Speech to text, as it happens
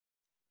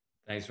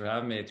Thanks for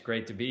having me. It's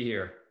great to be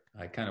here.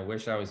 I kind of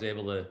wish I was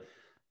able to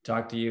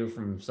talk to you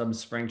from some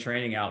spring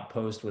training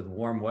outpost with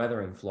warm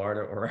weather in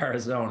Florida or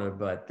Arizona,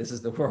 but this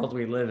is the world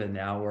we live in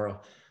now. We're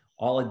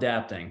all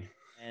adapting.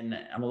 And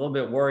I'm a little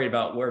bit worried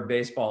about where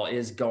baseball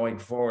is going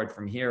forward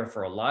from here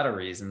for a lot of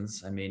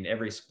reasons. I mean,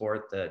 every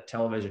sport, the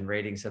television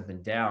ratings have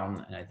been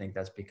down, and I think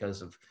that's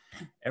because of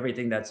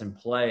everything that's in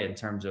play in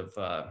terms of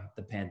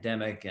the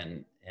pandemic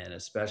and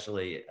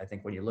especially I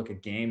think when you look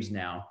at games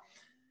now,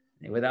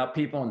 without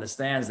people in the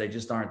stands, they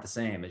just aren't the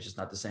same. It's just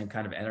not the same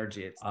kind of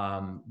energy.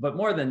 But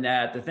more than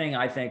that, the thing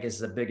I think is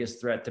the biggest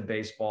threat to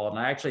baseball, and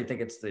I actually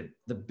think it's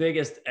the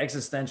biggest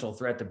existential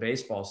threat to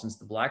baseball since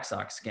the Black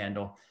Sox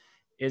scandal,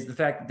 is the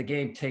fact that the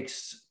game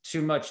takes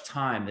too much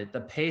time, that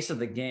the pace of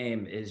the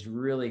game is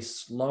really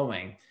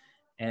slowing.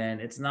 And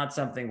it's not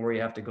something where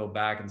you have to go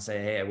back and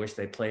say, hey, I wish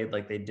they played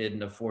like they did in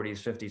the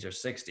 40s, 50s, or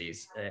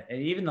 60s.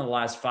 And even in the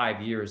last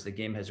 5 years, the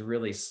game has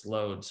really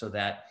slowed so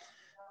that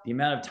the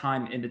amount of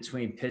time in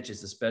between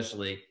pitches,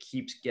 especially,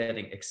 keeps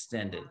getting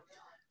extended.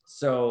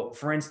 So,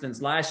 for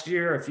instance, last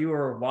year, if you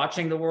were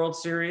watching the World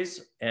Series,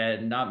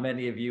 and not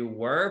many of you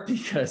were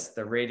because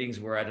the ratings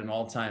were at an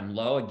all-time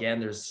low,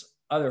 again, there's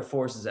other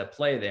forces at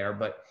play there.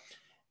 But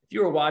if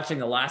you were watching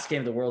the last game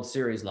of the World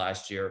Series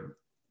last year,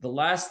 the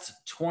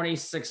last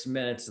 26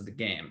 minutes of the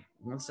game,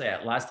 let's say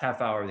at last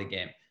half hour of the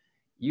game,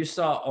 you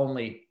saw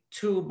only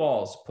two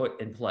balls put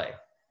in play.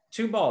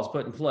 Two balls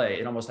put in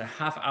play in almost a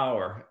half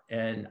hour.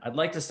 And I'd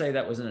like to say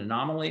that was an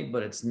anomaly,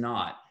 but it's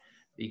not,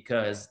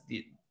 because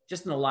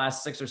just in the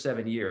last 6 or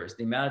 7 years,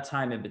 the amount of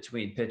time in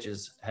between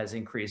pitches has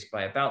increased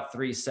by about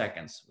 3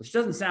 seconds, which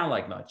doesn't sound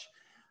like much,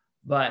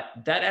 but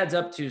that adds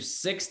up to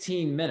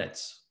 16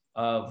 minutes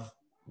of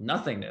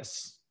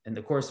nothingness in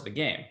the course of a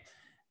game.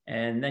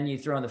 And then you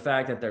throw in the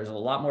fact that there's a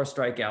lot more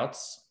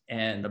strikeouts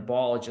and the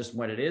ball, just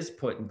when it is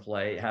put in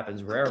play,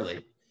 happens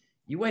rarely.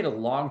 You wait a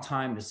long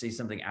time to see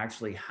something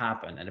actually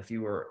happen. And if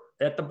you were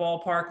at the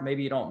ballpark,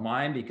 maybe you don't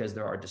mind because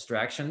there are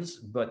distractions,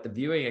 but the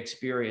viewing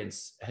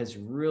experience has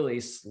really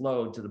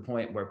slowed to the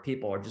point where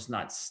people are just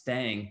not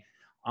staying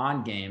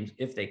on games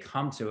if they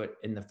come to it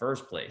in the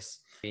first place.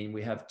 I mean,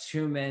 we have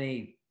too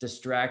many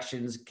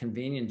distractions,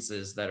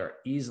 conveniences that are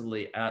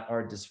easily at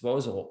our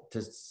disposal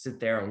to sit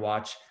there and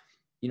watch,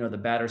 the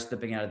batter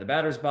stepping out of the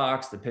batter's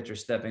box, the pitcher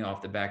stepping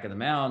off the back of the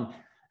mound.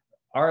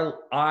 Our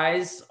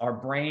eyes, our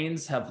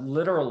brains have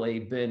literally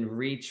been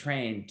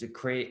retrained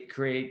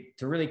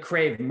to really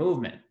crave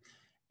movement.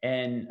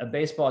 And a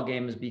baseball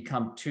game has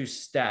become too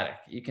static.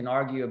 You can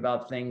argue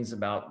about things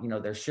about,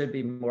 there should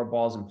be more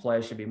balls in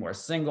play, should be more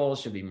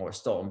singles, should be more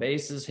stolen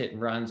bases, hit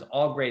and runs,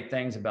 all great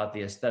things about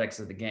the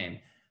aesthetics of the game.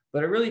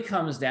 But it really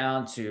comes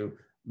down to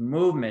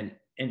movement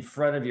in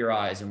front of your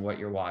eyes and what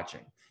you're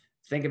watching.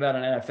 Think about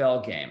an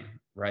NFL game,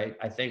 right?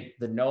 I think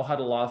the no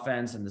huddle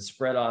offense and the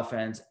spread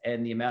offense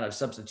and the amount of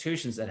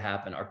substitutions that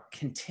happen are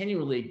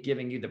continually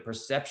giving you the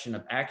perception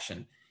of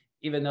action,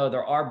 even though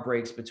there are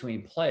breaks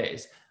between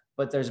plays,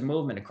 but there's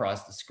movement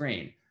across the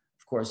screen.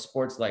 Of course,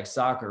 sports like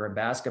soccer and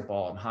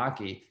basketball and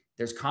hockey,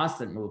 there's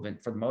constant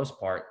movement for the most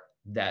part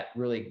that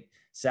really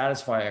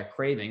satisfy a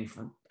craving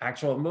for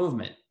actual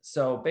movement.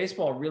 So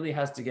baseball really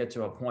has to get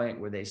to a point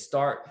where they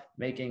start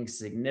making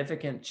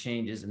significant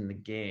changes in the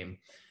game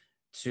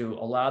to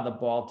allow the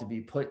ball to be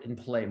put in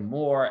play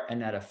more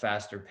and at a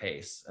faster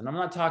pace. And I'm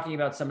not talking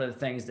about some of the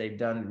things they've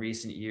done in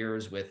recent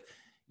years with,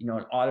 an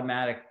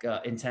automatic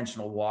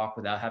intentional walk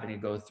without having to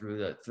go through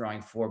the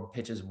throwing 4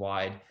 pitches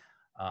wide.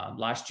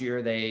 Last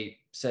year, they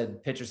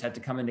said pitchers had to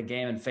come into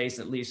game and face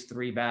at least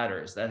 3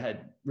 batters. That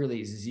had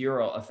really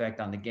zero effect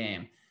on the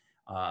game.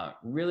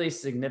 Really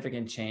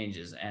significant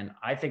changes. And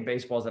I think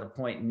baseball is at a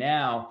point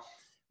now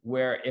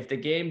where if the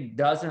game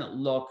doesn't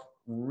look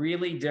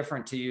really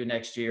different to you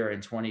next year in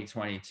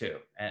 2022.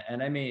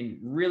 And I mean,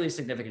 really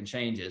significant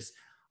changes.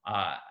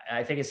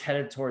 I think it's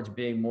headed towards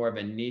being more of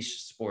a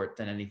niche sport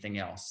than anything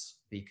else,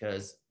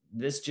 because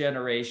this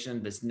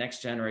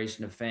next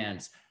generation of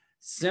fans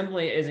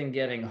simply isn't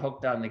getting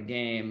hooked on the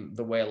game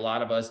the way a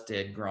lot of us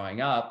did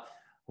growing up,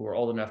 who were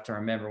old enough to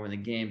remember when the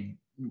game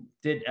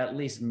did at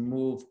least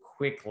move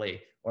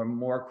quickly or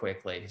more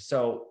quickly.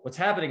 So what's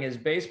happening is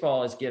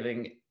baseball is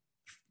giving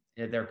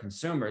their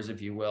consumers,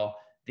 if you will,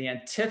 the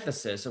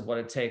antithesis of what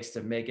it takes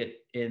to make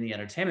it in the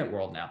entertainment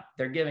world now.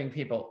 They're giving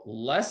people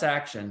less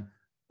action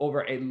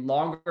over a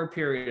longer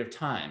period of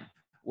time,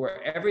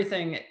 where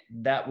everything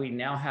that we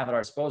now have at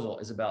our disposal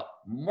is about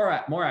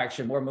more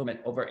action, more movement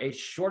over a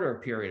shorter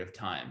period of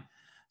time.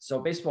 So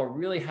baseball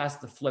really has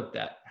to flip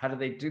that. How do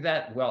they do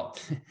that? Well,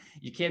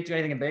 you can't do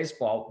anything in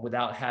baseball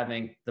without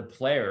having the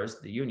players,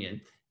 the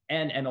union,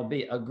 and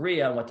MLB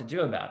agree on what to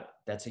do about it.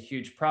 That's a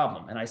huge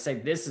problem. And I say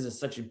this is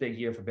such a big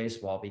year for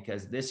baseball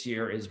because this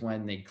year is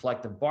when the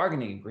collective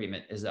bargaining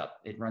agreement is up.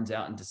 It runs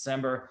out in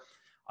December.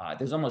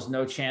 There's almost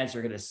no chance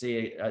you're going to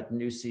see a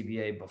new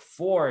CBA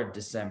before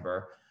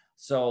December.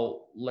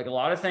 So like a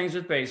lot of things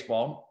with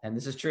baseball, and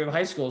this is true of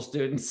high school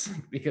students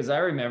because I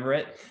remember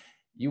it,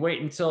 you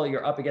wait until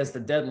you're up against the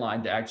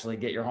deadline to actually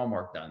get your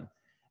homework done.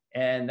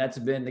 And that's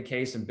been the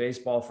case in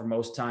baseball for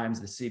most times.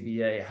 The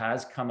CBA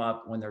has come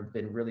up when there have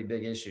been really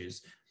big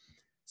issues.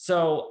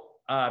 So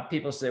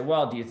people say,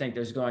 well, do you think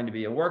there's going to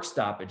be a work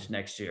stoppage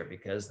next year?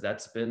 Because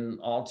that's been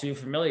all too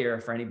familiar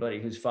for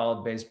anybody who's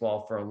followed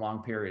baseball for a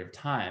long period of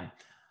time.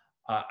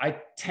 I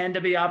tend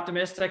to be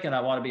optimistic, and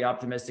I want to be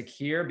optimistic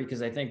here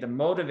because I think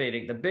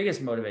the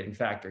biggest motivating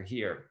factor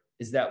here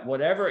is that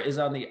whatever is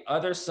on the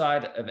other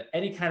side of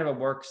any kind of a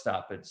work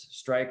stoppage,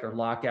 strike or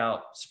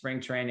lockout,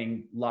 spring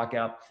training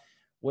lockout,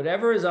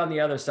 whatever is on the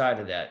other side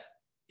of that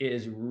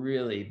is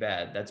really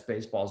bad. That's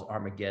baseball's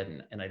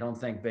Armageddon. And I don't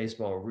think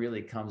baseball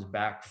really comes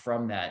back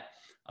from that.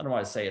 I don't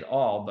want to say it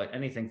all, but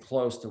anything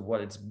close to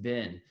what it's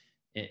been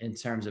in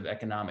terms of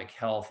economic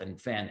health and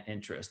fan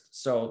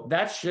interest. So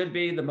that should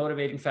be the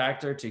motivating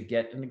factor to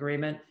get an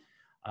agreement.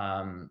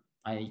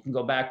 You can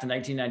go back to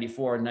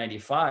 1994 and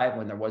 95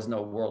 when there was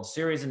no World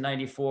Series in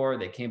 94.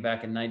 They came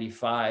back in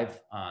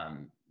 95.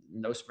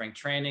 No spring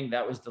training.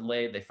 That was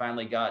delayed. They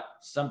finally got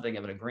something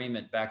of an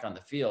agreement back on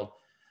the field.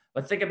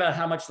 But think about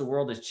how much the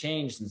world has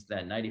changed since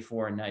then,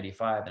 94 and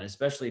 95, and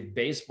especially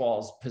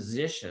baseball's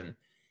position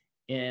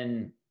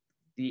in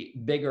the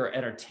bigger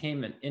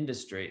entertainment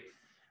industry.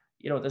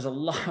 You know, there's a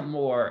lot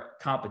more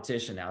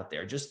competition out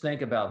there. Just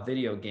think about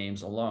video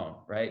games alone,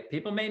 right?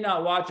 People may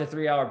not watch a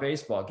 3-hour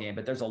baseball game,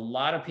 but there's a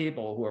lot of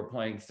people who are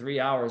playing 3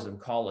 hours of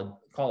Call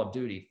of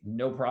Duty,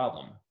 no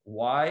problem.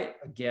 Why?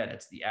 Again,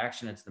 it's the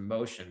action, it's the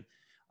motion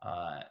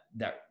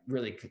that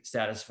really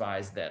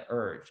satisfies that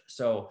urge.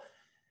 So,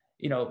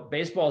 you know,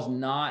 baseball is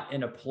not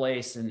in a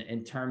place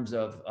in terms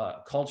of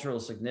cultural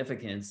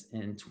significance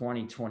in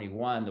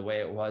 2021, the way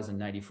it was in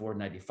 94,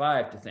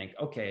 95, to think,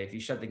 okay, if you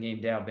shut the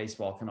game down,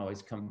 baseball can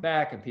always come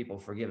back and people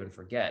forgive and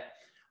forget.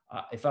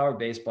 If I were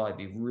baseball, I'd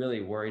be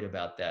really worried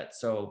about that.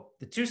 So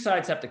the two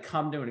sides have to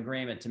come to an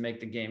agreement to make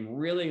the game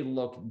really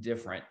look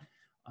different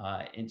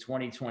in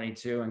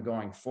 2022 and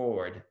going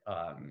forward.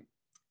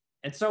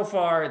 And so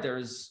far,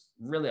 there's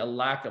really a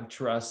lack of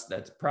trust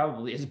that's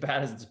probably as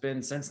bad as it's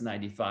been since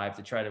 95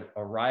 to try to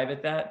arrive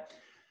at that.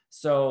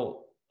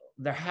 So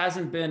there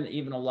hasn't been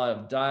even a lot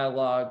of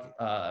dialogue.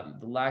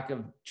 The lack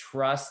of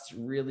trust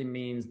really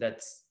means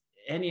that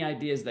any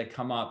ideas that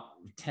come up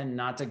tend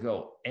not to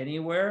go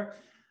anywhere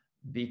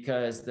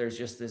because there's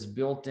just this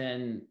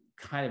built-in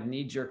kind of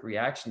knee-jerk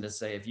reaction to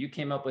say, if you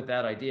came up with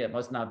that idea, it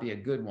must not be a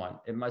good one.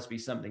 It must be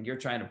something you're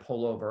trying to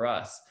pull over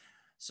us.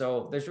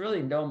 So there's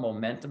really no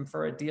momentum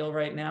for a deal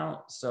right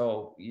now.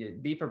 So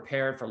be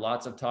prepared for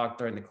lots of talk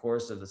during the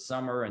course of the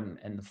summer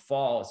and the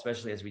fall,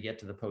 especially as we get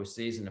to the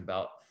postseason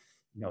about,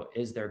 you know,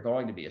 is there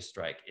going to be a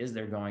strike? Is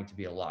there going to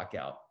be a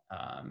lockout?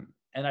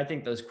 And I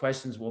think those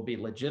questions will be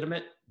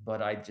legitimate,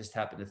 but I just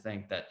happen to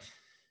think that,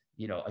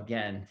 you know,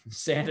 again,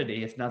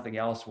 sanity, if nothing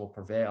else, will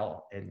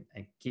prevail and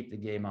keep the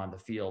game on the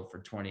field for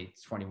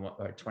 2021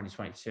 or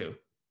 2022.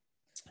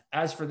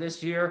 As for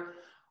this year,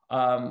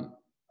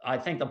 I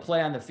think the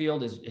play on the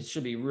field it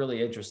should be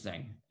really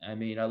interesting. I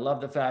mean, I love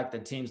the fact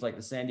that teams like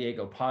the San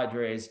Diego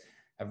Padres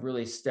have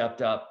really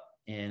stepped up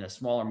in a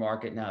smaller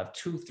market now, have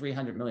two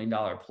 $300 million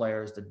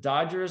players. The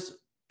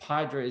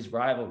Dodgers-Padres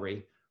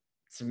rivalry,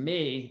 to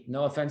me,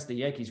 no offense to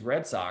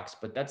Yankees-Red Sox,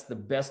 but that's the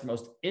best,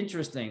 most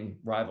interesting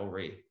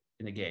rivalry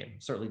in the game.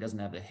 Certainly doesn't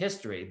have the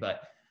history,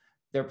 but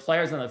there are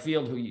players on the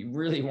field who you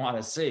really want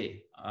to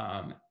see.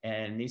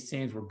 And these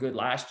teams were good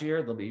last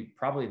year. They'll be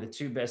probably the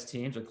two best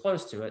teams or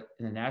close to it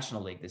in the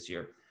National League this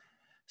year.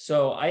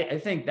 So I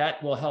think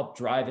that will help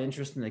drive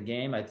interest in the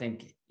game. I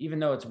think even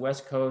though it's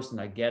West Coast,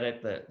 and I get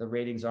it, the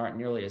ratings aren't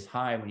nearly as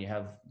high when you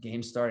have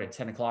games start at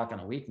 10 o'clock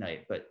on a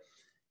weeknight, but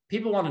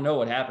people want to know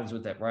what happens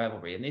with that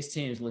rivalry. And these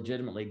teams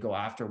legitimately go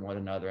after one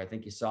another. I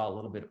think you saw a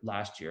little bit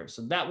last year.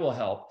 So that will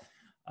help.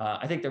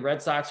 I think the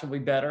Red Sox will be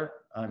better.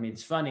 I mean,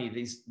 it's funny,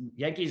 these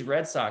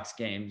Yankees-Red Sox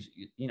games,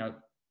 you know,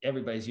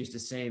 everybody's used to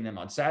seeing them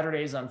on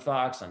Saturdays on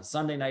Fox, on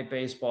Sunday Night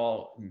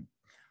Baseball.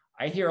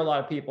 I hear a lot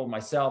of people,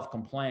 myself,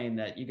 complain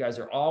that you guys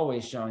are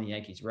always showing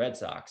Yankees-Red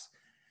Sox.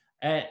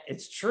 And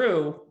it's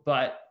true,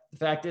 but the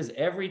fact is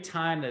every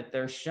time that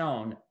they're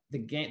shown,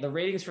 the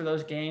ratings for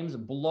those games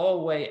blow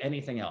away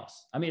anything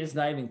else. I mean, it's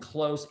not even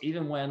close,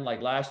 even when,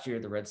 like last year,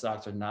 the Red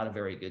Sox are not a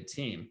very good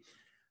team.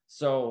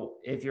 So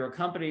if you're a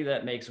company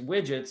that makes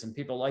widgets and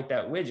people like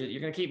that widget,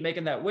 you're going to keep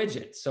making that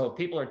widget. So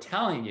people are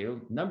telling you,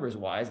 numbers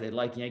wise, they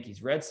like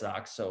Yankees Red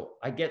Sox. So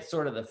I get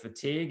sort of the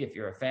fatigue if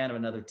you're a fan of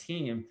another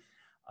team,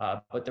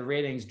 but the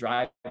ratings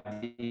drive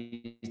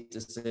these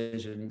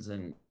decisions.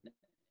 And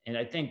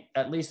I think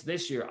at least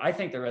this year, I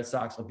think the Red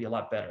Sox will be a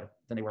lot better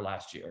than they were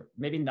last year.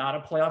 Maybe not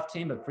a playoff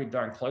team, but pretty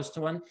darn close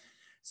to one.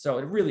 So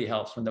it really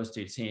helps when those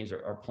two teams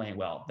are playing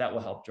well. That will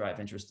help drive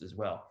interest as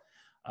well.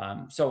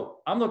 So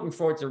I'm looking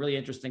forward to a really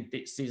interesting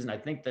season. I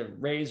think the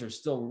Rays are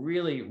still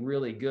really,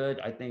 really good.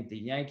 I think the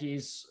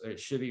Yankees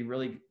should be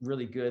really,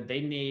 really good.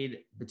 They need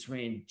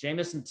between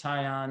Jamison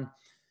Taillon,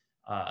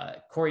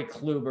 Corey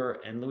Kluber,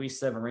 and Luis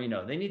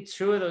Severino. They need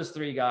two of those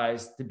three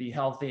guys to be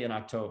healthy in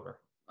October.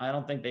 I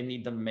don't think they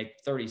need them to make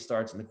 30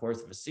 starts in the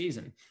course of a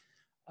season,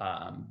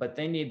 but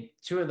they need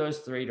two of those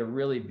three to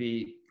really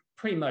be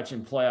pretty much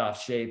in playoff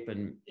shape,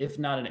 and if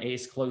not an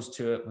ace, close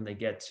to it when they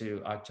get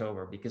to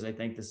October, because I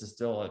think this is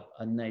still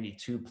a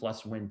 92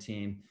 plus win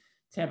team.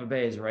 Tampa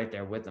Bay is right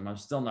there with them. I'm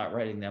still not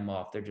writing them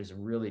off. They're just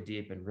really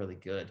deep and really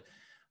good.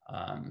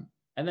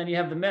 And then you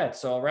have the Mets.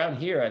 So around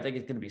here, I think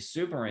it's going to be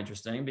super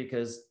interesting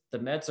because the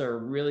Mets are a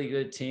really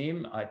good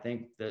team. I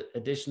think the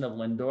addition of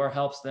Lindor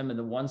helps them in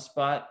the one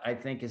spot I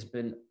think has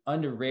been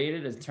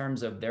underrated in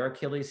terms of their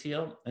Achilles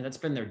heel, and that's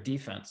been their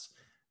defense.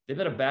 They've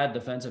been a bad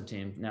defensive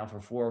team now for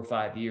 4 or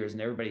 5 years,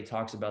 and everybody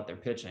talks about their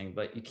pitching,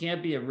 but you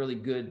can't be a really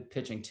good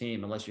pitching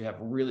team unless you have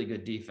really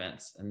good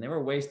defense. And they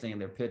were wasting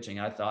their pitching,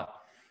 I thought,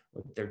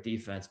 with their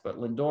defense.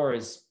 But Lindor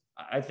is,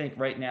 I think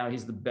right now,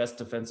 he's the best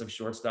defensive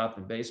shortstop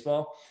in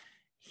baseball.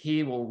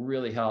 He will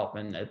really help.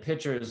 And the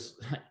pitchers,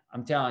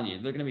 I'm telling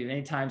you, they're going to be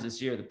many times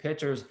this year, the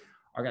pitchers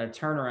are going to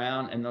turn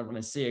around and they're going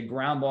to see a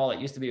ground ball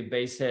that used to be a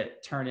base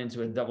hit turn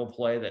into a double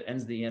play that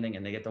ends the inning,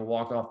 and they get to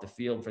walk off the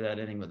field for that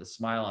inning with a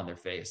smile on their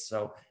face.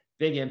 So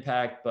big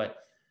impact. But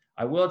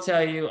I will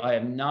tell you, I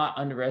am not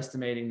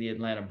underestimating the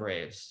Atlanta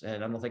Braves,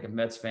 and I don't think a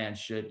Mets fan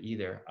should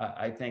either.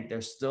 I think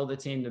they're still the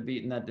team to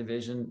beat in that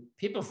division.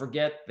 People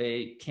forget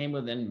they came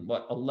within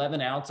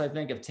 11 outs, I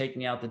think, of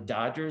taking out the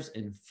Dodgers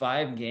in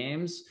 5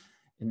 games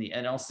in the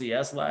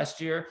NLCS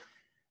last year.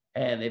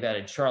 And they've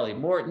added Charlie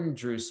Morton,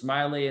 Drew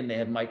Smiley, and they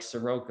had Mike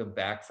Soroka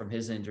back from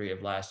his injury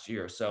of last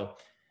year. So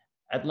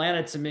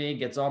Atlanta, to me,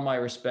 gets all my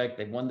respect.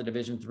 They've won the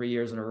division 3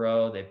 years in a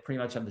row. They pretty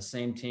much have the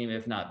same team,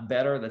 if not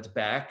better, that's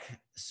back.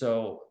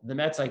 So the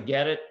Mets, I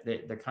get it.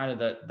 They're kind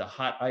of the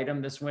hot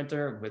item this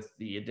winter with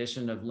the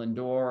addition of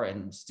Lindor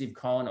and Steve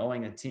Cohen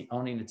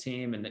owning the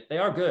team, and they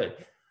are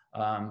good.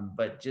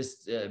 But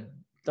just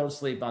don't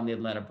sleep on the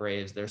Atlanta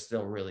Braves. They're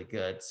still really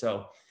good.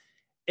 So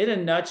in a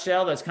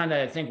nutshell, that's kind of,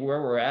 I think,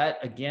 where we're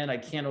at. Again, I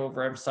can't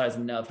overemphasize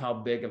enough how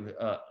big of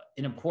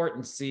an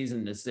important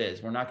season this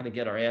is. We're not going to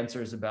get our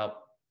answers about,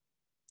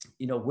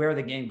 where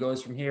the game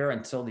goes from here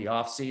until the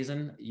off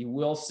season. You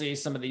will see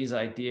some of these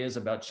ideas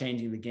about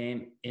changing the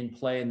game in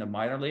play in the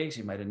minor leagues.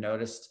 You might have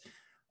noticed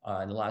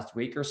in the last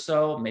week or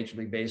so, Major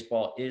League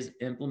Baseball is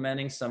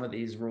implementing some of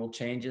these rule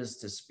changes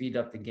to speed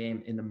up the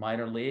game in the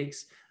minor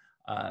leagues.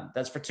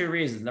 That's for 2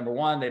 reasons. Number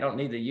one, they don't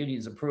need the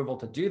union's approval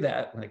to do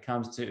that when it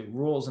comes to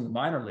rules in the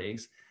minor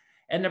leagues.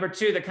 And number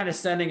 2, they're kind of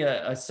sending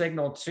a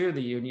signal to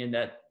the union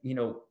that,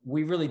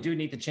 we really do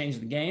need to change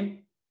the game,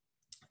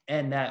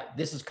 and that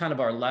this is kind of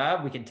our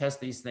lab. We can test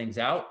these things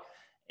out,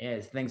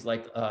 and things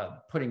like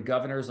putting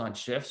governors on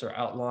shifts or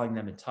outlawing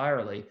them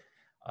entirely,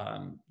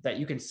 that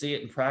you can see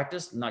it in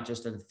practice, not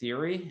just in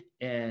theory.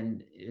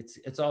 And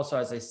it's also,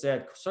 as I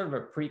said, sort of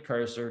a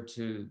precursor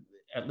to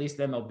at least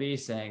MLB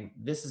saying,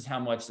 this is how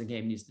much the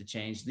game needs to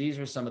change. These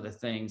are some of the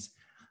things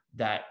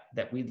that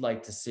we'd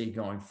like to see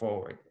going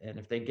forward. And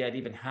if they get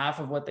even half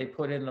of what they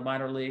put in the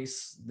minor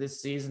leagues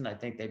this season, I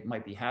think they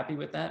might be happy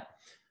with that.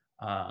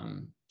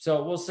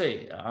 So we'll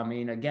see. I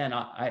mean, again,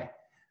 I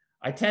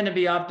tend to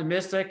be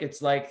optimistic.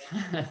 It's like,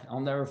 I'll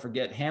never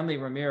forget Hanley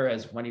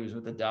Ramirez, when he was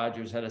with the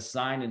Dodgers, had a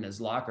sign in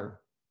his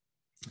locker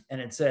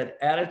and it said,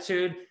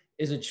 attitude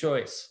is a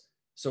choice,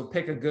 so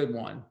pick a good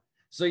one.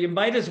 So you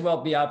might as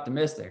well be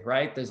optimistic,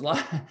 right? There's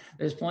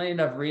plenty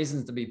enough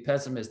reasons to be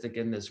pessimistic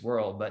in this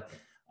world, but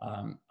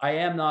I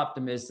am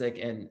optimistic.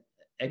 And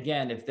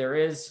again, if there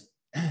is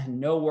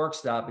no work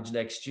stoppage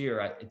next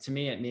year, to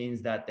me, it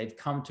means that they've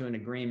come to an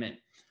agreement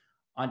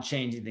on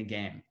changing the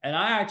game. And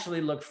I actually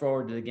look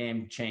forward to the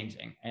game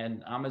changing.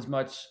 And I'm as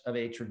much of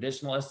a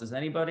traditionalist as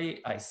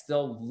anybody. I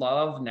still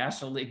love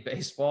National League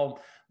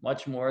Baseball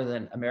much more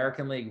than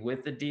American League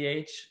with the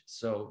DH.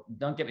 So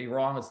don't get me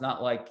wrong. It's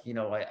not like,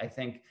 I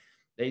think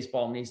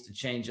baseball needs to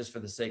change just for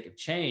the sake of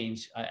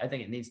change. I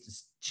think it needs to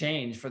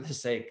change for the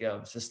sake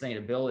of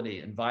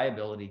sustainability and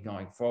viability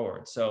going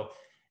forward. So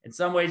in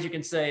some ways you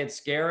can say it's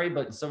scary,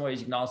 but in some ways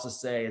you can also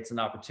say it's an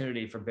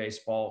opportunity for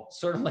baseball,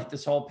 sort of like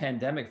this whole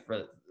pandemic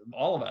for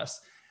all of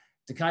us,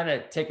 to kind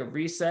of take a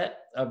reset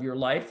of your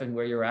life and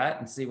where you're at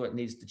and see what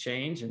needs to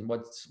change and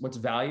what's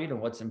valued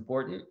and what's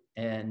important.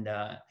 And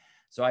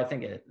so I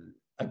think,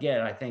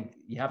 I think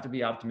you have to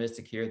be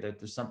optimistic here that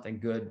there's something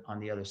good on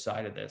the other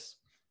side of this.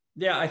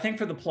 Yeah, I think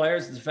for the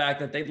players, the fact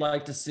that they'd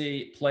like to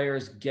see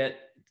players get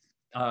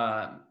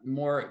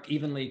more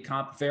evenly,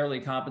 fairly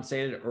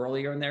compensated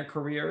earlier in their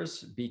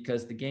careers,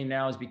 because the game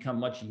now has become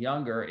much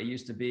younger. It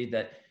used to be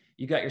that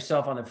you got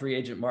yourself on the free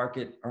agent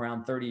market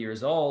around 30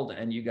 years old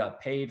and you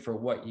got paid for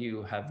what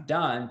you have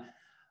done.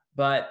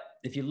 But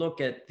if you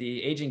look at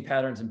the aging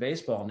patterns in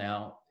baseball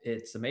now,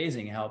 it's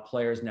amazing how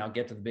players now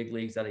get to the big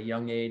leagues at a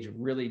young age,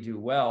 really do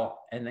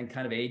well, and then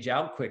kind of age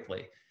out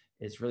quickly.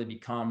 It's really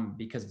become,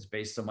 because it's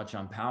based so much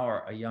on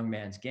power, a young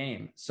man's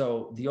game.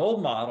 So the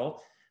old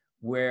model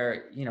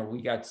where,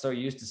 we got so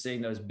used to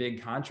seeing those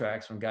big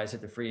contracts when guys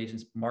hit the free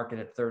agents market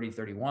at 30,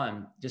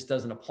 31, just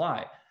doesn't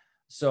apply.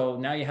 So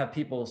now you have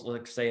people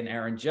like, say, an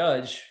Aaron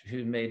Judge,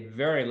 who made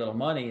very little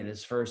money in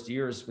his first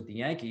years with the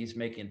Yankees,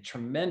 making a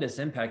tremendous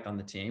impact on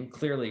the team,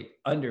 clearly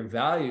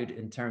undervalued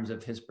in terms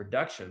of his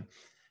production.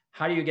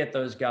 How do you get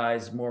those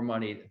guys more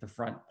money at the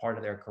front part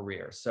of their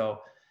career? So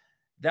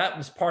that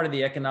was part of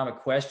the economic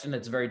question.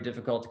 It's very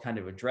difficult to kind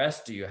of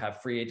address. Do you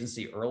have free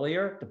agency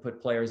earlier to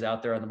put players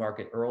out there on the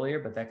market earlier?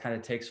 But that kind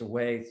of takes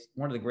away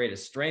one of the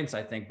greatest strengths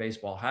I think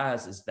baseball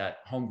has, is that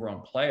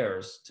homegrown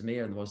players, to me,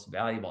 are the most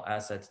valuable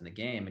assets in the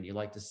game. And you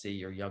like to see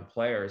your young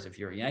players, if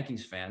you're a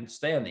Yankees fan,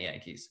 stay on the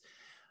Yankees.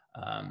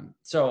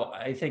 So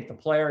I think the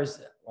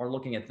players are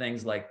looking at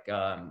things like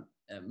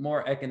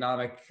more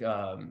economic,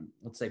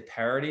 let's say,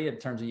 parity in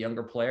terms of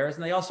younger players.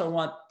 And they also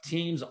want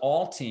teams,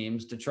 all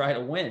teams, to try to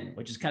win,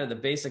 which is kind of the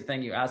basic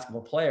thing you ask of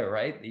a player,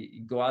 right?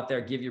 You go out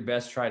there, give your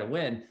best, try to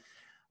win.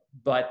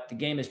 But the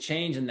game has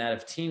changed in that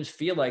if teams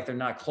feel like they're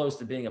not close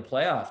to being a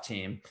playoff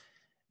team,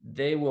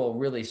 they will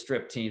really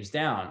strip teams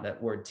down.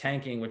 That word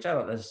tanking, which I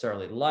don't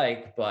necessarily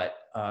like, but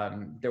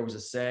there was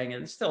a saying,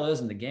 and it still is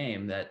in the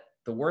game, that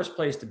the worst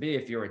place to be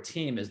if you're a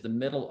team is the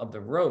middle of the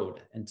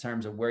road in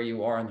terms of where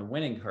you are in the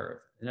winning curve.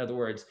 In other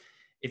words,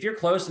 if you're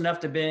close enough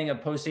to being a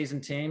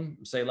postseason team,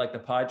 say like the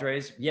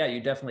Padres, yeah,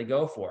 you definitely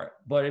go for it.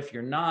 But if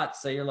you're not,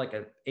 say you're like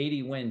an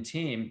 80-win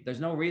team, there's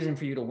no reason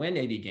for you to win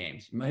 80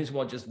 games. You might as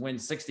well just win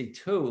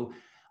 62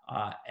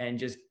 and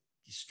just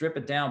strip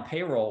it down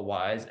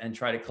payroll-wise and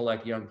try to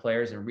collect young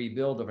players and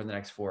rebuild over the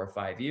next 4 or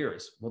 5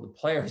 years. Well, the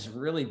players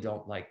really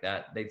don't like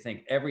that. They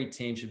think every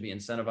team should be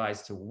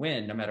incentivized to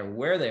win no matter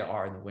where they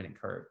are in the winning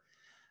curve.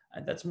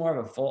 And that's more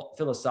of a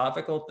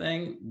philosophical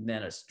thing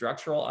than a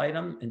structural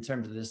item in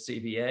terms of this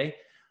CBA.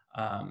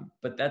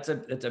 But that's a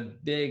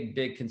big,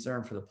 big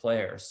concern for the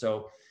players.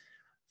 So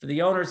for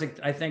the owners,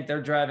 I think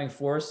their driving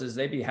force is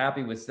they'd be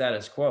happy with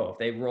status quo. If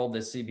they rolled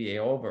this CBA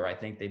over, I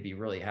think they'd be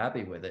really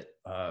happy with it.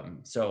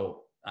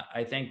 So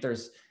I think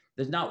there's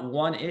not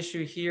one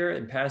issue here.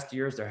 In past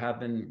years, there have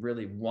been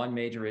really one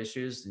major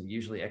issues, and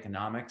usually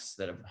economics,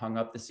 that have hung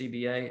up the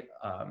CBA.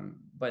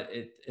 But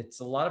it's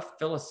a lot of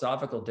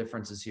philosophical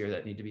differences here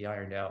that need to be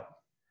ironed out.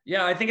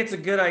 Yeah, I think it's a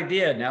good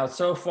idea. Now,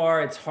 so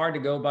far, it's hard to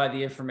go by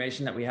the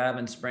information that we have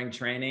in spring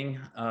training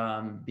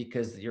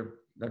because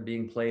they're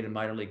being played in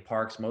minor league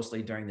parks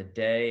mostly during the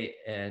day,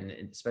 and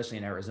especially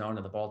in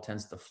Arizona, the ball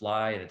tends to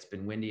fly and it's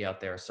been windy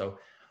out there. So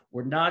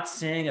we're not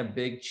seeing a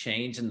big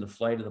change in the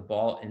flight of the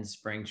ball in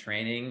spring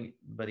training,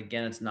 but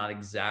again, it's not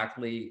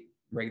exactly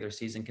regular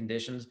season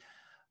conditions.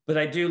 But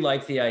I do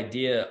like the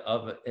idea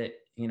of it.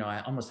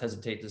 I almost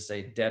hesitate to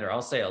say deader.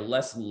 I'll say a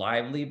less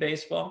lively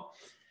baseball,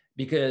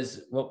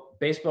 because what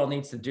baseball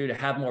needs to do to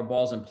have more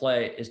balls in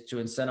play is to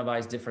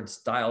incentivize different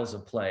styles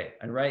of play.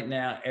 And right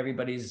now,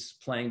 everybody's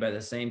playing by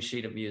the same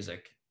sheet of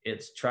music.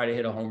 It's try to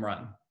hit a home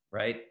run,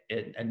 right?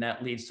 And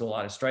that leads to a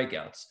lot of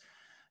strikeouts.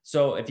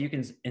 So if you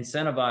can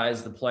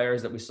incentivize the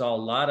players that we saw a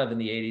lot of in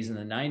the 80s and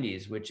the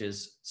 90s, which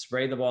is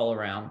spray the ball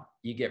around,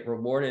 you get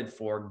rewarded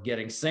for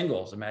getting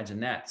singles.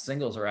 Imagine that.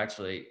 Singles are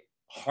actually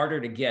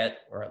harder to get,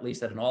 or at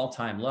least at an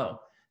all-time low,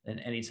 than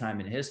any time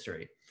in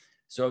history.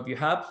 So if you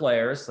have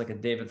players like a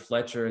David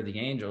Fletcher of the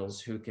Angels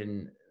who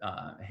can,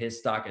 his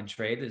stock and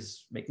trade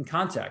is making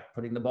contact,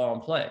 putting the ball in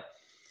play.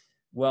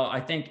 Well, I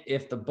think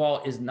if the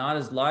ball is not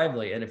as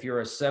lively, and if you're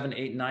a 7,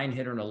 8, 9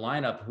 hitter in a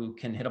lineup who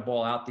can hit a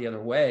ball out the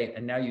other way,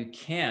 and now you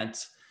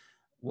can't,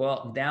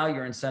 well, now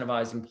you're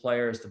incentivizing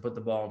players to put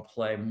the ball in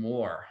play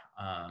more.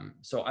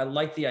 So I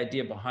like the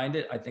idea behind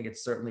it. I think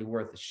it's certainly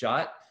worth a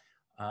shot.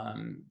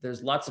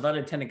 There's lots of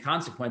unintended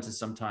consequences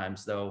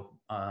sometimes, though.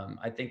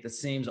 I think the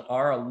seams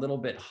are a little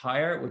bit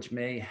higher, which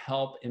may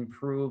help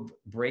improve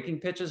breaking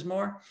pitches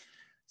more.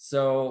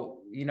 So,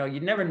 you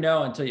never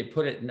know until you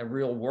put it in the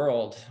real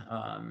world.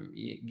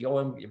 You go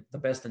in with the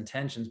best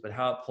intentions, but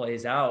how it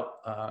plays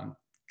out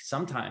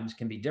sometimes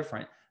can be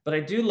different. But I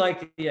do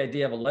like the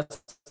idea of a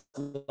less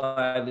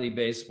lively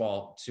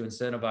baseball to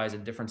incentivize a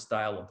different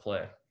style of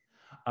play.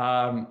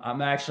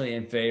 I'm actually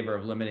in favor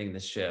of limiting the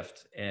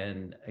shift.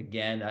 And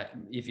again,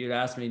 if you'd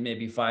asked me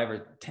maybe 5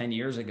 or 10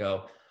 years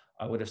ago,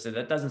 I would have said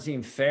that doesn't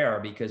seem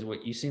fair, because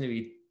what you seem to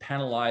be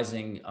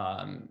penalizing,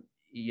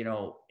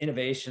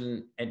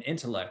 innovation and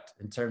intellect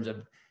in terms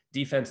of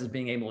defenses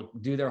being able to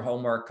do their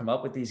homework, come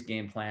up with these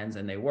game plans,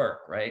 and they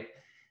work, right?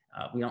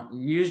 We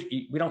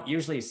don't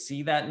usually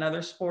see that in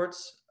other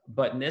sports,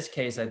 but in this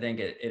case, I think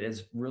it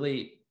has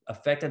really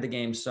affected the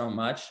game so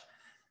much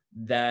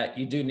that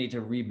you do need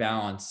to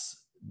rebalance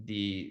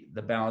the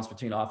balance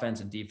between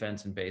offense and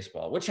defense in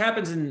baseball, which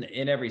happens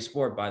in every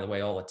sport, by the way,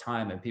 all the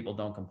time, and people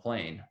don't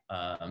complain.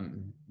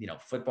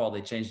 Football,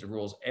 they change the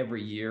rules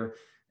every year.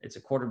 It's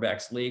a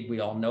quarterback's league. We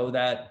all know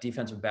that.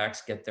 Defensive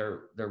backs get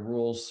their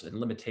rules and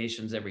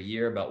limitations every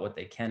year about what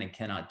they can and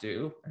cannot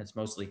do. And it's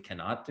mostly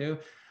cannot do.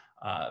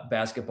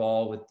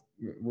 Basketball with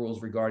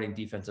rules regarding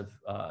defensive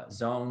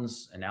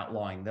zones and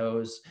outlawing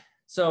those.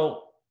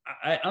 So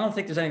I don't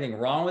think there's anything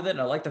wrong with it.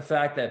 And I like the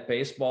fact that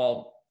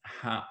baseball,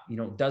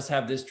 does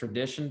have this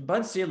tradition.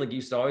 Bud Selig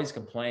used to always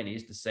complain. He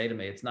used to say to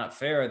me, it's not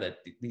fair that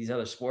these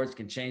other sports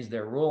can change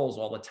their rules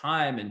all the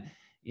time. And,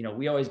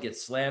 we always get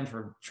slammed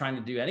for trying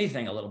to do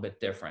anything a little bit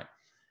different.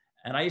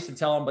 And I used to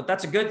tell him, but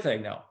that's a good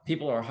thing, though.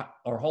 People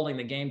are holding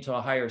the game to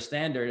a higher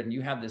standard, and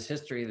you have this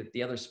history that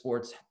the other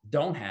sports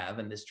don't have,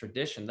 and this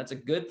tradition. That's a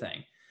good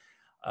thing.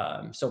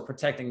 So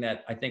protecting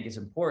that, I think, is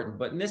important.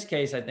 But in this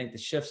case, I think the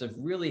shifts have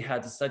really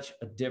had such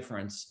a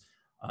difference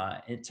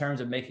in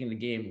terms of making the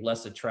game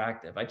less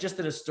attractive. I just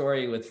did a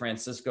story with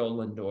Francisco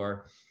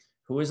Lindor,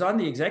 who was on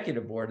the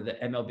executive board of the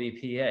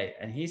MLBPA,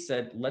 and he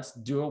said, let's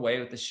do away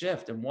with the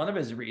shift. And one of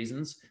his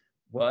reasons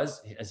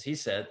was, as he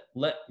said,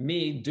 let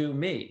me do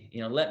me.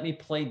 Let me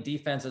play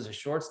defense as a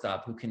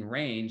shortstop who can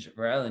range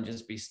rather than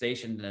just be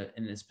stationed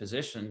in his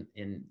position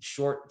in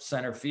short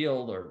center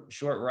field or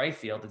short right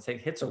field to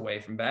take hits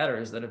away from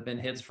batters that have been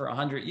hits for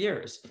 100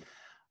 years.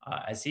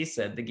 As he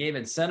said, the game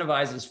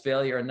incentivizes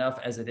failure enough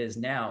as it is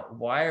now.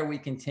 Why are we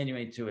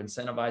continuing to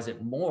incentivize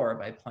it more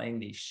by playing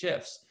these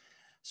shifts?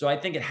 So I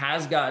think it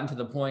has gotten to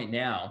the point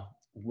now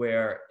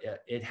where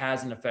it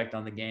has an effect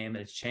on the game and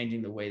it's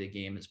changing the way the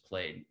game is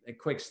played. A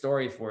quick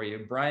story for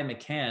you. Brian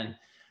McCann,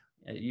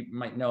 you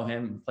might know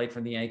him, played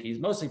for the Yankees,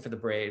 mostly for the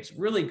Braves,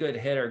 really good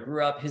hitter,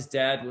 grew up. His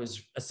dad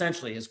was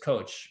essentially his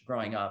coach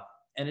growing up.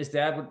 And his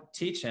dad would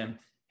teach him,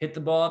 hit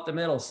the ball up the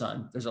middle,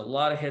 son. There's a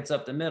lot of hits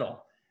up the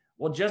middle.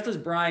 Well, just as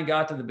Brian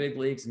got to the big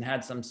leagues and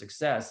had some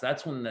success,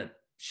 that's when the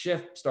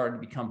shift started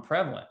to become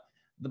prevalent.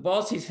 The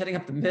balls he's hitting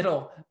up the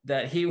middle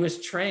that he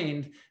was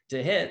trained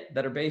to hit,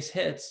 that are base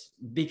hits,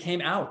 became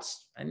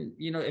outs. And,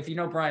 if you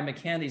know Brian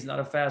McCann, he's not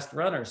a fast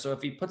runner. So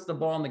if he puts the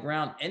ball on the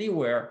ground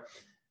anywhere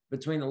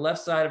between the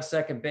left side of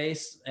second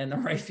base and the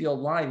right field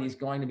line, he's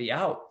going to be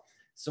out.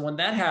 So when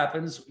that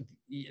happens,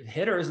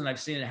 hitters, and I've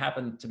seen it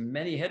happen to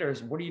many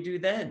hitters, what do you do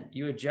then?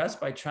 You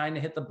adjust by trying to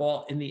hit the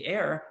ball in the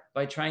air,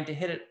 by trying to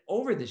hit it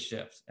over the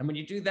shift. And when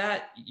you do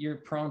that, you're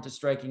prone to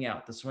striking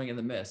out, the swing and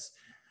the miss.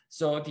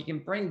 So if you can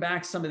bring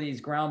back some of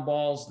these ground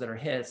balls that are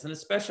hits, and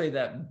especially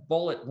that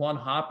bullet one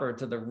hopper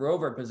to the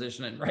rover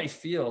position in right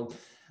field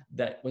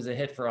that was a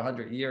hit for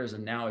 100 years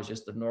and now is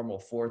just a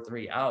normal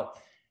 4-3 out,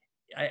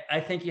 I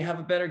think you have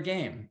a better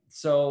game.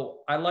 So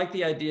I like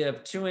the idea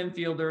of two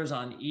infielders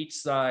on each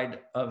side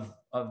of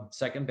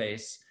second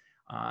base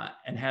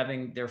and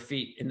having their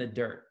feet in the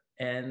dirt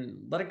and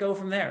let it go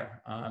from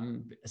there.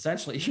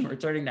 Essentially, you're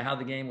returning to how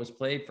the game was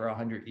played for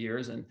 100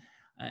 years. And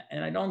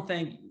I don't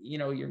think,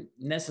 you're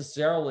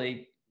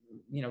necessarily,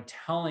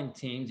 telling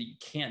teams that you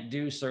can't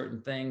do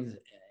certain things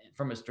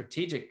from a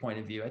strategic point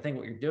of view. I think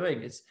what you're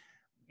doing is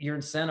you're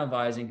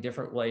incentivizing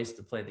different ways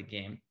to play the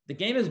game. The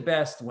game is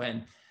best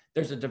when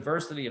there's a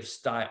diversity of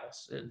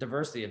styles, a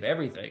diversity of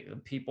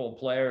everything, people,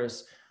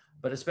 players,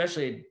 but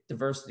especially a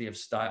diversity of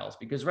styles.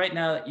 Because right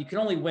now you can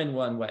only win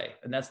one way,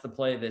 and that's to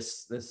play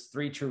this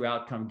 3 true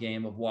outcome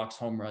game of walks,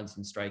 home runs,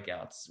 and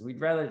strikeouts.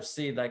 We'd rather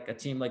see like a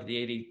team like the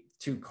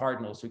 82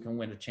 Cardinals who can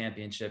win a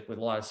championship with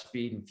a lot of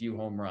speed and few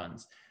home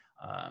runs.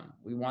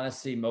 We want to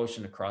see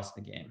motion across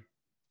the game.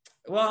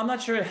 Well, I'm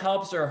not sure it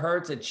helps or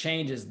hurts. It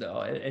changes,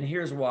 though. And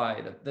here's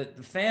why. The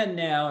fan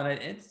now, and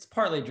it's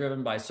partly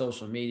driven by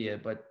social media,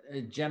 but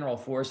general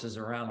forces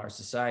around our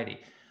society.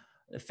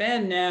 The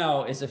fan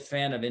now is a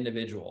fan of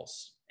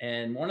individuals.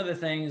 And one of the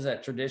things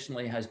that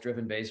traditionally has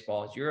driven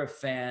baseball is you're a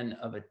fan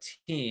of a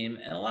team.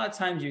 And a lot of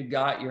times you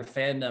got your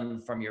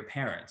fandom from your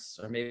parents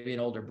or maybe an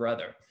older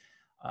brother.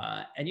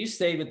 And you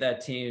stayed with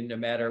that team no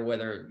matter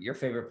whether your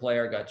favorite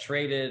player got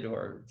traded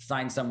or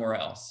signed somewhere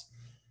else.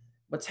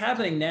 What's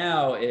happening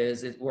now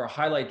is we're a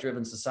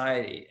highlight-driven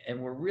society, and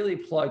we're really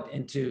plugged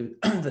into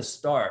the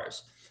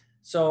stars.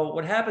 So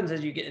what happens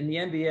is you get in the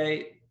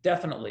NBA,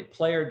 definitely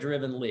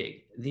player-driven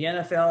league. The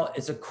NFL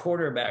is a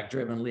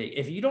quarterback-driven league.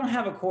 If you don't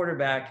have a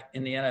quarterback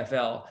in the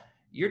NFL,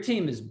 your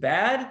team is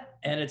bad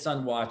and it's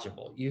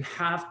unwatchable. You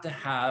have to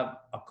have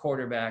a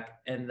quarterback,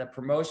 and the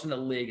promotion of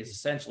the league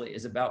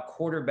is about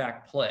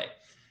quarterback play.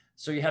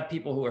 So you have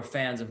people who are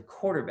fans of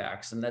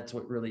quarterbacks, and that's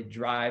what really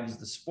drives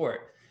the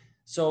sport.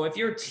 So if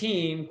your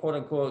team, quote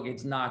unquote,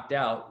 gets knocked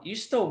out, you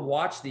still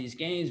watch these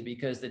games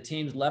because the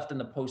teams left in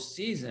the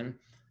postseason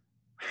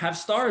have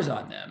stars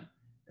on them.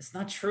 It's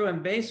not true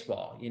in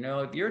baseball.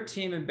 If your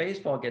team in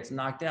baseball gets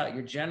knocked out,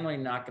 you're generally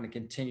not going to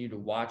continue to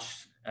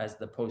watch as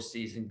the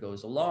postseason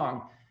goes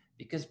along,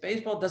 because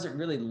baseball doesn't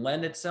really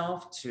lend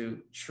itself to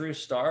true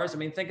stars. I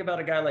mean, think about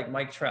a guy like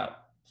Mike Trout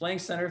playing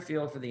center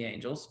field for the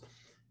Angels.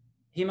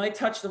 He might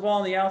touch the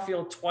ball in the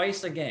outfield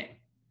twice a game.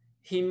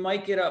 He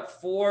might get up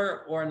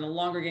 4, or in the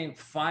longer game,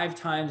 5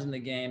 times in the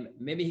game.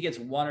 Maybe he gets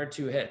 1 or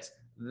 2 hits.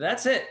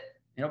 That's it.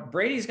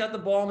 Brady's got the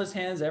ball in his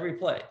hands every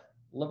play.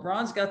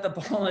 LeBron's got the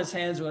ball in his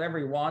hands whenever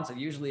he wants,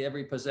 and usually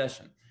every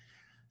possession.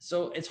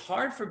 So it's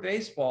hard for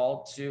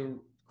baseball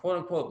to, quote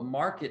unquote,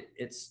 market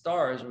its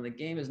stars when the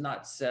game is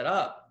not set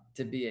up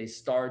to be a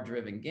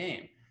star-driven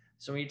game.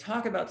 So when you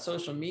talk about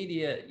social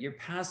media, you're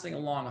passing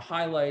along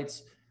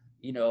highlights,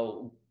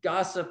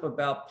 gossip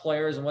about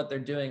players and what they're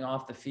doing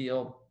off the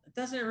field. It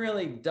doesn't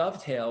really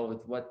dovetail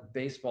with what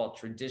baseball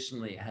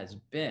traditionally has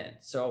been.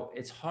 So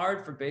it's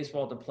hard for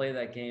baseball to play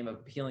that game of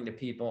appealing to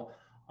people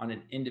on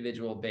an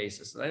individual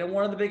basis. And I know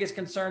one of the biggest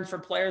concerns for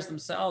players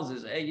themselves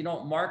is, hey, you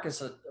don't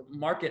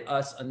market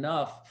us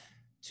enough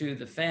to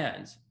the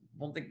fans.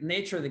 Well, the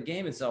nature of the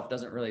game itself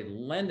doesn't really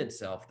lend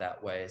itself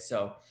that way.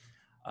 So,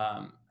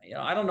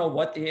 I don't know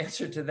what the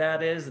answer to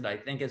that is. And I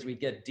think as we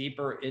get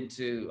deeper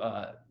into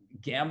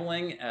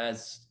gambling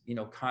as,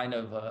 kind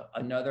of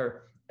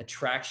another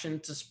attraction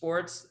to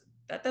sports,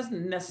 that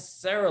doesn't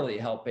necessarily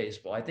help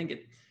baseball. I think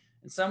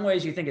in some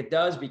ways you think it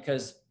does,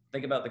 because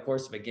think about the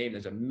course of a game.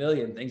 There's a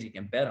million things you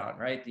can bet on,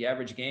 right? The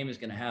average game is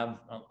going to have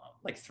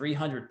like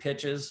 300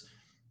 pitches,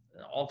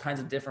 all kinds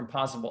of different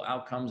possible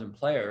outcomes and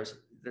players.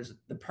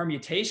 The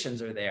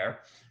permutations are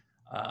there,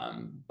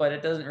 but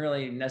it doesn't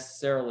really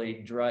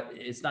necessarily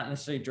it's not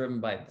necessarily driven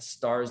by the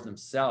stars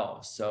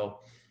themselves. So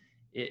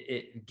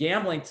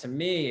gambling to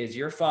me is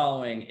you're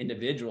following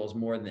individuals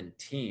more than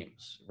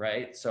teams,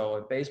 right? So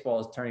if baseball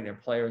is turning their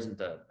players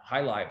into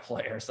highlight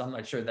players, I'm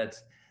not sure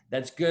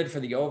that's good for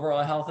the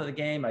overall health of the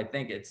game. I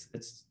think it's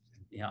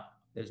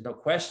there's no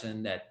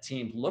question that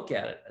teams look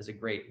at it as a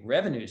great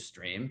revenue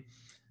stream.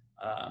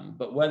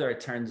 But whether it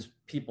turns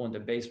people into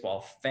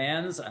baseball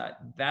fans,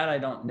 that I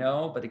don't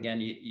know. But again,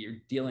 you're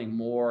dealing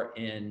more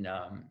in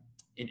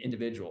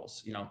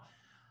individuals.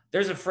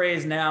 There's a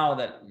phrase now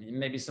that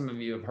maybe some of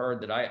you have heard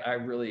that I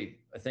really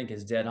think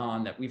is dead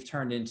on, that we've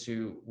turned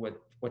into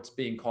what's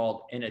being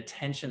called an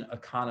attention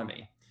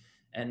economy.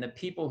 And the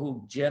people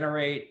who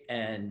generate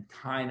and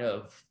kind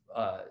of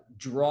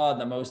draw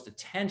the most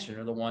attention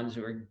are the ones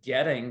who are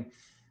getting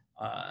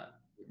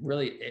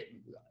really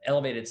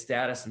elevated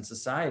status in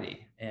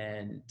society.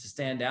 And to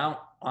stand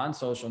out on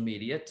social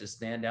media, to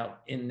stand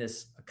out in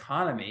this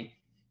economy,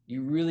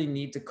 you really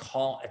need to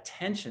call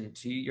attention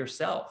to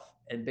yourself.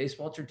 And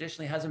baseball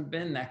traditionally hasn't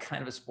been that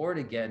kind of a sport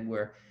again,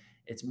 where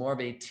it's more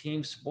of a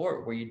team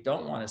sport where you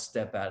don't want to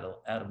step out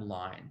of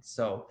line.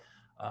 So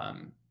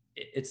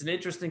it's an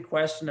interesting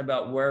question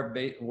about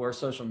where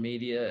social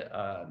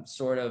media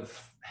sort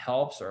of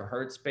helps or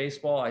hurts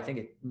baseball. I think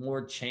it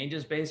more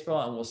changes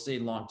baseball, and we'll see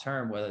long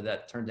term whether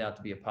that turns out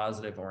to be a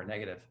positive or a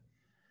negative.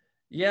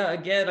 Yeah,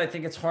 again, I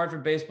think it's hard for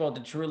baseball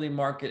to truly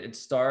market its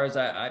stars.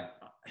 I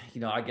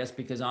guess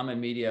because I'm in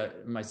media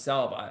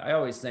myself, I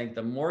always think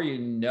the more you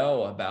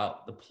know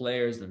about the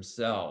players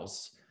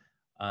themselves,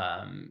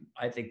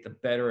 I think the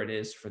better it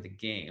is for the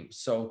game.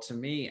 So to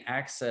me,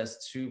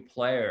 access to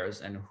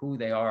players and who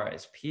they are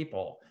as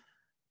people,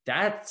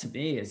 that to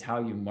me is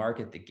how you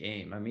market the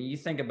game. I mean, you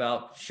think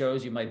about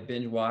shows you might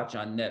binge watch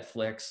on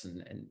Netflix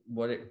and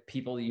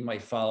people you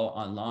might follow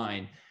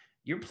online.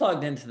 You're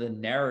plugged into the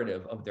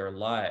narrative of their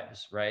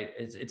lives, right?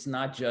 It's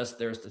not just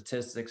their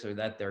statistics or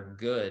that they're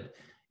good.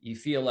 You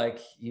feel like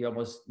you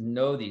almost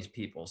know these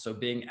people. So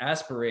being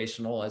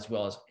aspirational as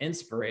well as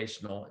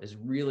inspirational is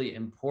really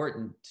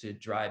important to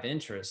drive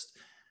interest.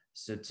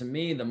 So to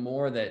me, the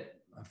more that,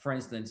 for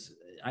instance,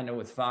 I know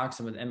with Fox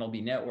and with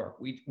MLB Network,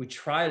 we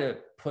try to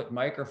put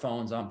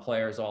microphones on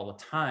players all the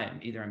time,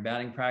 either in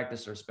batting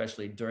practice or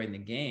especially during the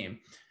game.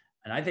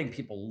 And I think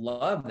people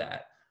love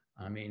that.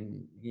 I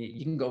mean,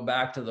 you can go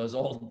back to those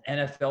old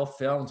NFL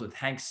films with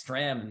Hank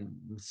Stram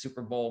and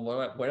Super Bowl,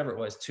 whatever it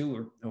was,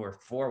 2 or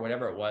 4,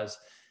 whatever it was.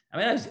 I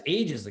mean, that was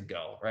ages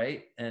ago,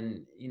 right?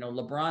 And,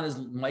 LeBron is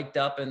mic'd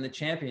up in the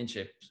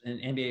championships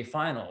and NBA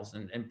finals,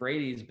 and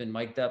Brady's been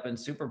mic'd up in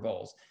Super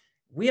Bowls.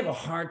 We have a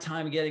hard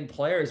time getting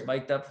players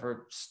mic'd up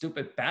for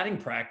stupid batting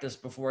practice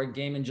before a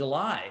game in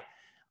July.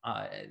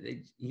 I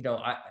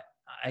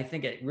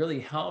think it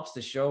really helps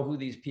to show who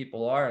these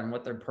people are and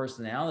what their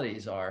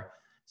personalities are.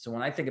 So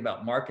when I think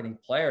about marketing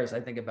players, I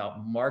think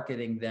about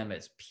marketing them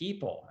as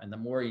people. And the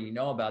more you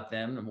know about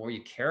them, the more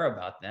you care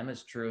about them.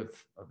 It's true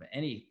of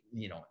any,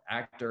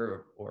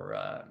 actor or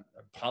a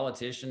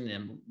politician.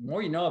 And the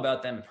more you know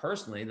about them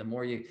personally, the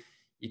more you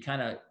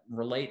kind of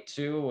relate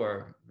to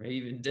or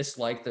even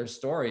dislike their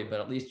story, but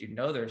at least you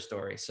know their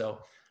story. So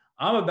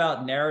I'm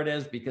about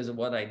narratives because of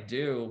what I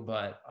do,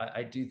 but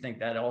I do think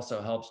that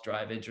also helps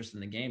drive interest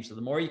in the game. So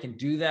the more you can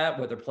do that,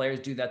 whether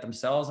players do that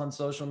themselves on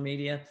social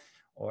media,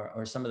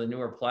 or some of the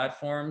newer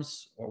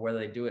platforms, or whether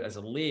they do it as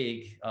a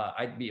league,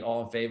 I'd be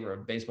all in favor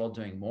of baseball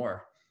doing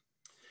more.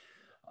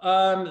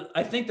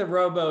 I think the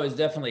robo is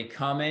definitely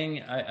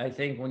coming. I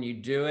think when you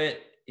do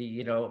it,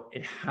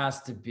 it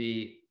has to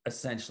be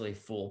essentially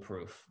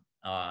foolproof.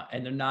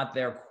 And they're not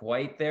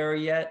quite there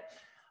yet.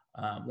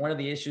 One of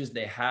the issues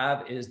they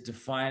have is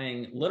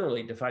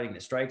literally defining the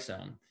strike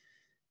zone.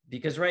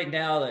 Because right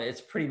now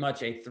it's pretty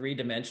much a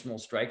 3-dimensional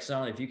strike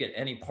zone. If you get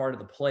any part of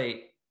the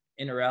plate,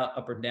 in or out,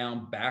 up or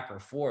down, back or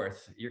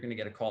forth, you're going to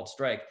get a called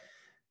strike.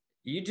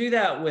 You do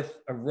that with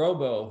a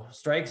robo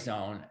strike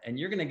zone, and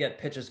you're going to get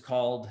pitches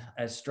called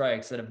as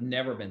strikes that have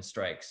never been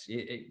strikes,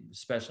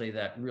 especially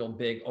that real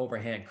big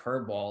overhand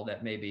curveball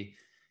that maybe,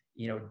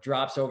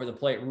 drops over the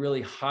plate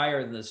really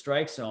higher than the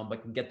strike zone,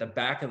 but can get the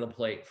back of the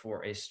plate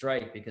for a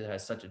strike because it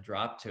has such a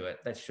drop to it.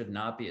 That should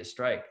not be a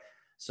strike.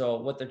 So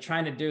what they're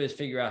trying to do is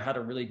figure out how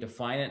to really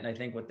define it. And I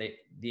think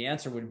the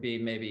answer would be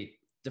maybe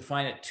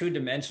define it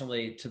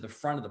 2-dimensionally to the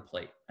front of the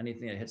plate,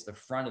 anything that hits the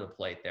front of the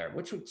plate there,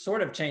 which would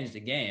sort of change the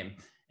game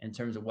in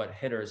terms of what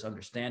hitters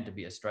understand to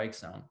be a strike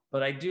zone.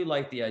 But I do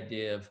like the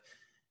idea of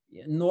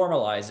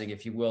normalizing,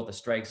 if you will, the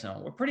strike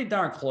zone. We're pretty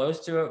darn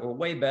close to it. We're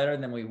way better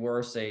than we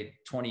were, say,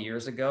 20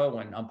 years ago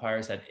when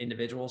umpires had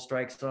individual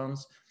strike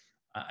zones.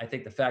 I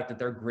think the fact that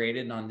they're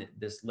graded on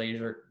this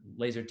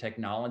laser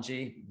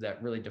technology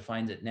that really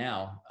defines it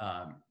now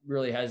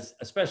really has,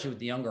 especially with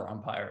the younger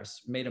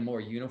umpires, made a more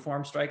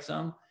uniform strike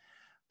zone.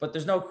 But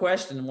there's no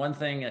question, one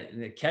thing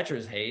that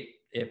catchers hate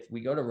if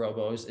we go to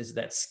robos is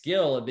that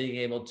skill of being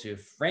able to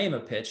frame a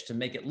pitch to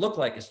make it look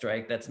like a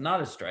strike that's not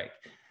a strike.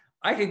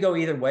 I could go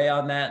either way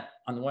on that.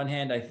 On the one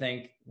hand, I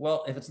think,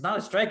 well, if it's not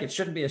a strike, it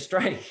shouldn't be a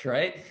strike,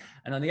 right?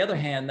 And on the other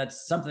hand,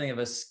 that's something of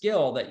a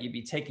skill that you'd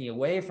be taking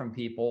away from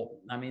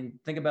people. I mean,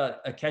 think about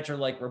a catcher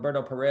like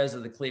Roberto Perez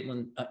of the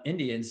Cleveland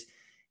Indians.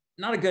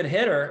 Not a good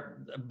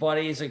hitter,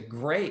 but he's a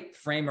great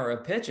framer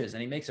of pitches,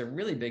 and he makes a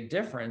really big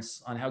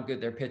difference on how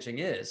good their pitching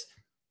is.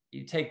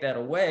 You take that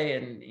away,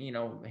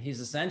 and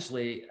he's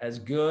essentially as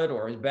good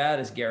or as bad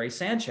as Gary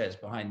Sanchez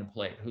behind the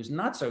plate, who's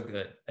not so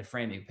good at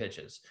framing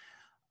pitches.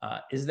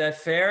 Is that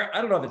fair?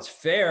 I don't know if it's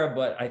fair,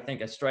 but I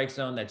think a strike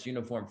zone that's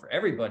uniform for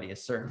everybody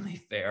is certainly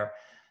fair.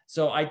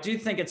 So I do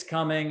think it's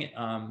coming.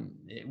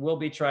 It will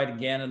be tried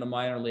again in the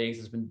minor leagues.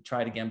 It's been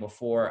tried again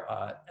before.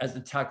 As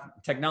the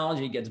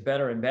technology gets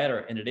better and better,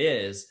 and it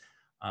is,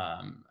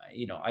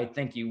 I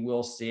think you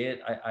will see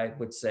it. I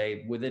would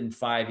say within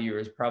 5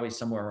 years, probably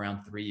somewhere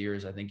around 3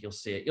 years, I think you'll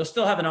see it. You'll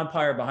still have an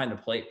umpire behind the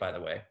plate, by the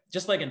way.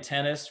 Just like in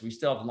tennis, we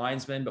still have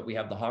linesmen, but we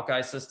have the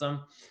Hawkeye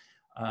system.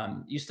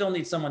 You still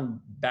need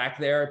someone back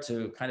there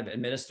to kind of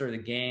administer the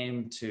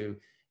game, to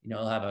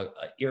have a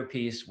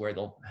earpiece where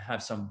they'll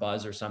have some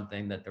buzz or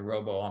something that the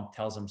robo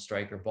tells them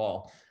strike or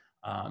ball.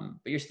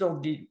 But you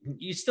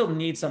still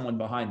need someone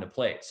behind the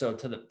plate. So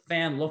to the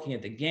fan looking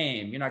at the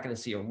game, you're not going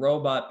to see a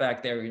robot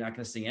back there. You're not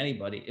going to see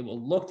anybody. It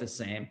will look the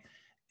same.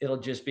 It'll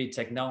just be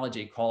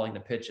technology calling the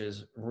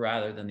pitches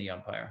rather than the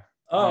umpire.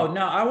 Oh,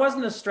 no, I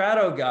wasn't a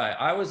Strato guy.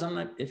 I was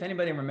on if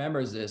anybody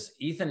remembers this,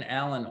 Ethan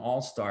Allen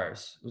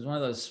All-Stars. It was one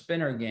of those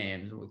spinner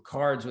games with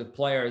cards with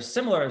players,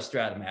 similar to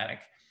Stratomatic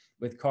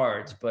with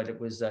cards, but it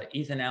was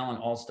Ethan Allen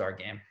All-Star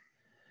game.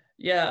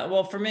 Yeah,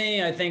 well, for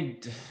me, I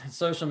think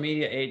social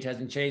media age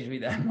hasn't changed me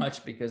that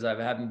much because I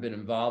haven't been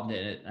involved in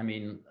it. I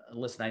mean,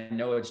 listen, I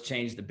know it's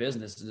changed the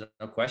business. There's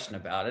no question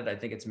about it. I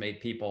think it's made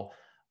people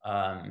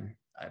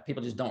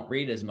just don't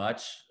read as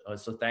much.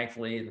 So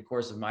thankfully, in the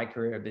course of my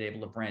career, I've been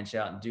able to branch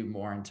out and do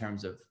more in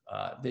terms of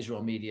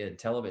visual media and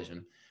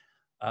television.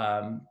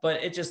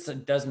 But it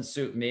just doesn't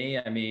suit me.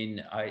 I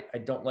mean, I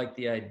don't like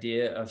the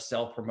idea of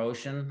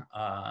self-promotion.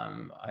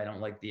 I don't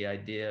like the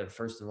idea of,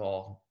 first of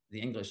all, the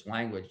English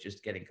language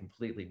just getting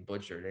completely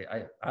butchered.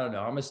 I don't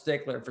know. I'm a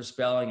stickler for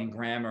spelling and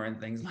grammar and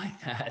things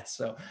like that.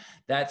 So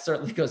that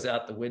certainly goes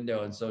out the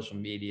window in social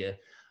media.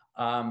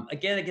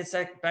 Again, it gets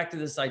back to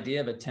this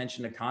idea of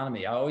attention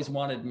economy. I always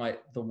wanted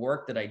the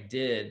work that I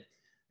did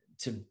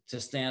to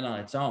stand on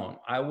its own.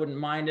 I wouldn't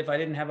mind if I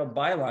didn't have a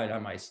byline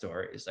on my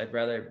stories. I'd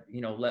rather,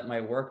 let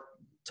my work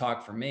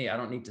talk for me. I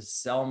don't need to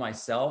sell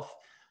myself.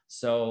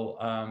 So,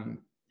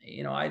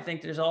 I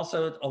think there's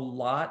also a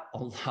lot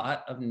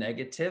of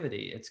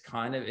negativity.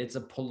 It's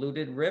a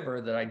polluted river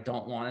that I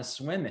don't want to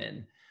swim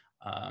in.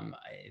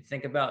 I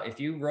think about if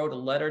you wrote a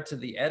letter to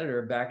the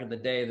editor back in the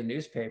day of the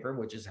newspaper,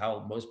 which is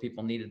how most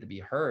people needed to be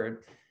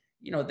heard,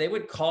 they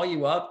would call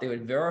you up, they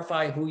would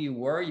verify who you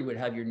were, you would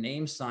have your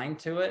name signed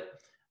to it.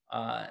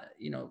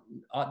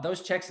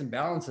 Those checks and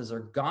balances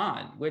are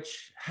gone,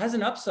 which has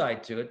an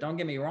upside to it. Don't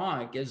get me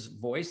wrong. It gives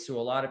voice to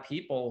a lot of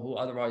people who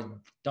otherwise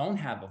don't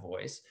have a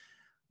voice.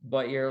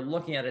 But you're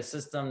looking at a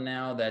system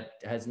now that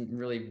has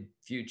really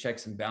few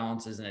checks and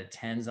balances, and it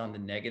tends on the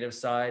negative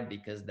side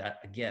because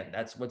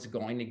that's what's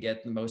going to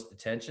get the most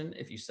attention.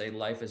 If you say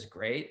life is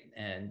great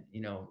and,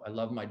 I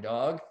love my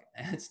dog,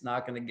 it's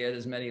not going to get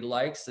as many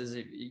likes as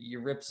if you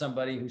rip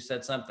somebody who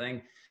said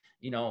something,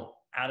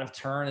 out of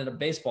turn at a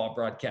baseball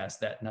broadcast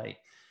that night.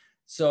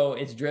 So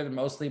it's driven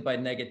mostly by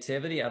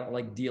negativity. I don't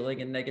like dealing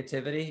in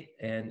negativity.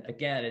 And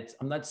again,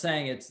 I'm not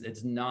saying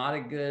it's not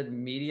a good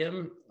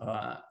medium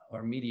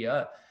or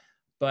media,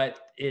 but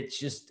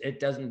it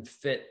doesn't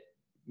fit,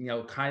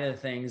 kind of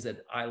things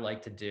that I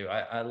like to do.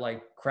 I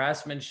like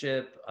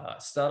craftsmanship,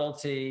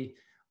 subtlety,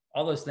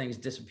 all those things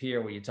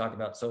disappear when you talk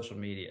about social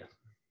media.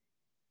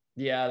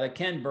 Yeah, the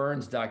Ken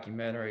Burns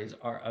documentaries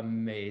are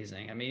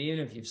amazing. I mean, even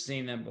if you've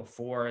seen them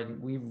before,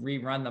 and we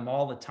rerun them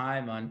all the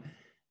time on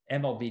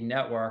MLB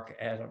Network,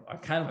 and I'm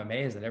kind of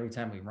amazed that every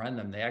time we run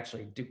them, they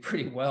actually do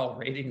pretty well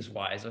ratings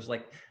wise. I was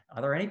like,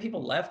 are there any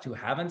people left who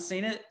haven't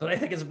seen it? But I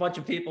think it's a bunch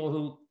of people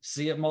who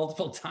see it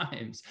multiple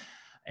times.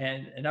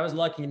 And I was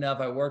lucky enough,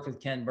 I worked with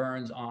Ken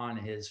Burns on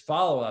his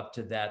follow-up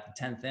to that,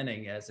 the 10th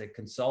inning, as a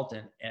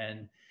consultant.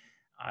 And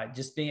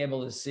just being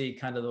able to see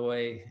kind of the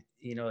way,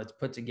 it's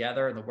put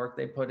together and the work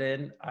they put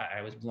in,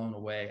 I was blown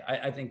away.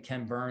 I think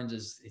Ken Burns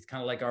is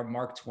kind of like our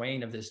Mark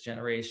Twain of this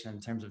generation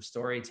in terms of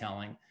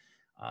storytelling.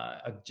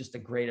 Just a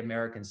great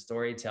American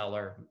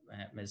storyteller.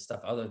 And his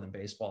stuff other than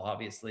baseball,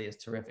 obviously, is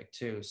terrific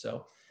too.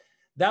 So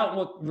that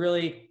what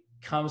really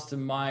comes to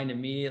mind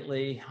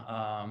immediately.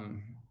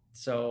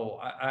 So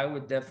I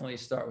would definitely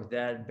start with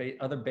that.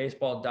 Other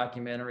baseball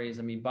documentaries.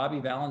 I mean, Bobby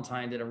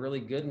Valentine did a really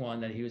good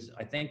one that he was,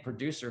 I think,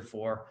 producer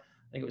for.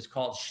 I think it was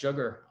called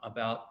Sugar,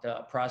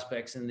 about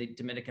prospects in the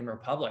Dominican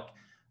Republic.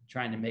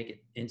 trying to make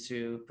it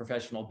into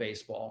professional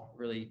baseball.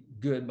 Really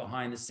good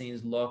behind the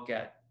scenes look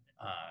at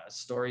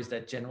stories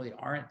that generally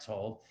aren't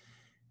told.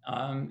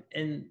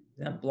 And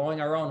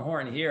blowing our own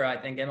horn here, I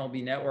think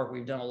MLB Network,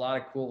 we've done a lot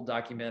of cool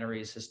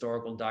documentaries,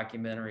 historical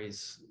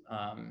documentaries,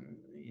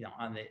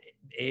 on the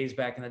A's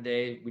back in the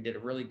day. We did a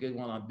really good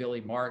one on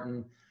Billy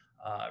Martin,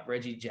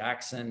 Reggie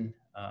Jackson,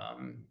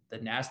 the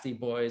Nasty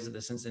Boys of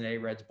the Cincinnati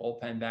Reds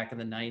bullpen back in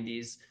the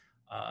 90s.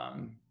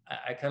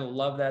 I kind of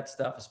love that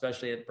stuff,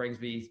 especially it brings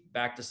me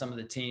back to some of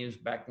the teams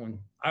back when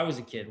I was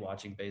a kid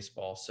watching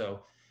baseball.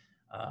 So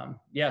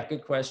yeah,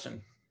 good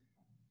question.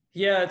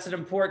 Yeah, it's an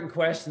important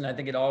question. I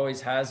think it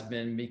always has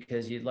been,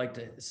 because you'd like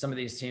some of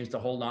these teams to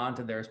hold on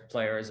to their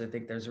players. I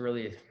think there's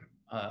really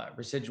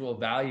residual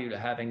value to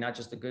having not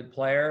just a good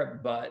player,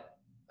 but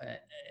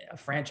a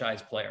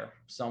franchise player.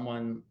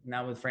 Someone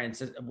now with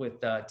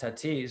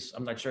Tatis,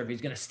 I'm not sure if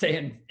he's going to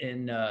stay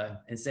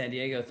in San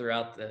Diego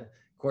throughout the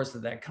course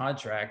of that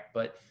contract,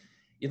 but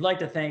you'd like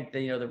to think that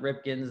the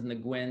Ripkins and the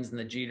Gwynns and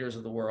the Jeters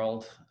of the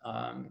world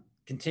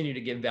continue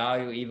to give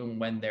value even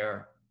when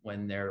their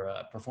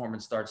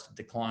performance starts to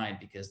decline,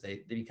 because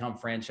they become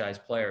franchise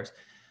players.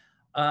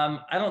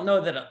 I don't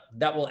know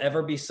that will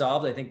ever be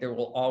solved. I think there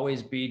will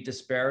always be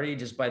disparity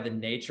just by the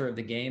nature of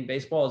the game.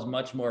 Baseball is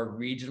much more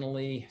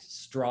regionally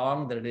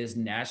strong than it is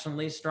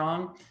nationally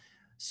strong.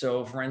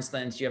 So, for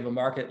instance, you have a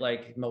market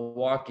like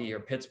Milwaukee or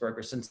Pittsburgh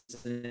or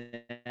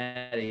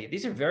Cincinnati.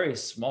 These are very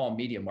small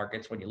media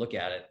markets when you look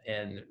at it,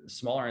 and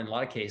smaller in a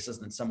lot of cases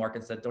than some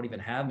markets that don't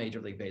even have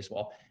Major League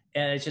Baseball.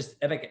 And it's just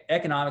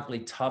economically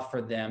tough for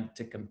them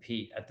to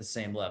compete at the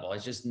same level.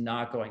 It's just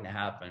not going to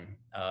happen.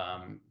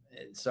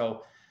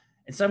 So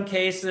in some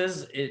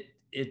cases,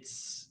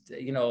 it's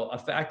a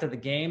fact of the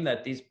game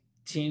that these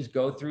teams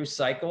go through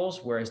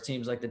cycles, whereas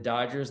teams like the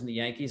Dodgers and the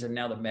Yankees and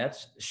now the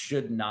Mets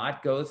should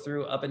not go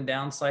through up and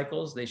down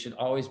cycles. They should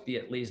always be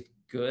at least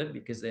good,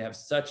 because they have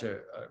such an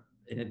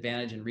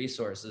advantage in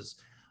resources.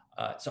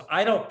 So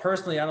I don't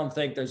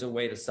think there's a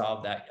way to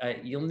solve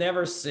that. You'll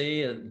never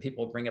see, and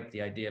people bring up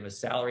the idea of a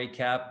salary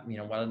cap. Why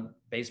doesn't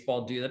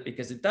baseball do that?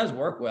 Because it does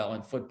work well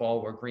in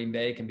football, where Green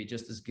Bay can be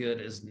just as good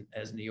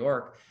as New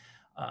York,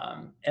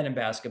 and in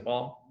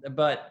basketball.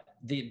 But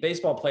the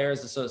Baseball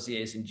Players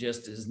Association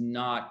just is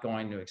not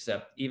going to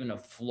accept even a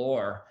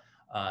floor.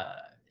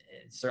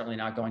 It's certainly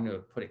not going to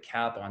put a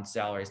cap on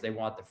salaries. They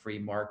want the free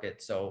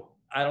market. So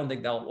I don't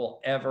think that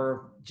will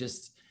ever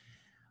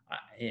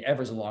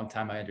ever's a long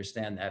time, I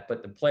understand that,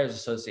 but the Players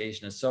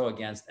Association is so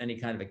against any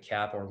kind of a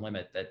cap or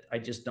limit that I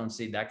just don't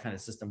see that kind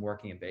of system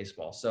working in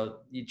baseball. So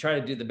you try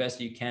to do the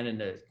best you can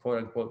in a quote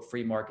unquote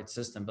free market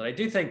system. But I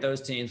do think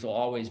those teams will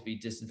always be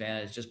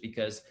disadvantaged, just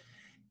because,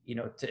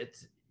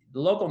 the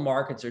local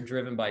markets are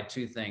driven by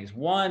two things.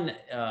 One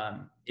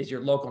is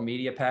your local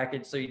media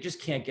package. So you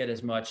just can't get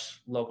as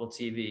much local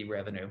TV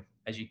revenue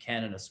as you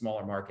can in a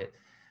smaller market.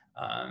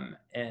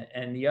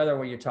 And the other,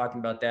 when you're talking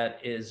about that,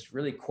 is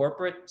really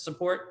corporate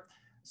support.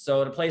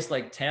 So at a place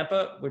like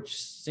Tampa, which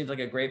seems like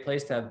a great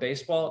place to have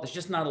baseball, there's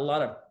just not a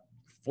lot of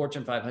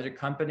Fortune 500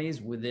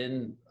 companies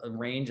within a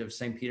range of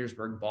St.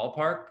 Petersburg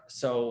ballpark.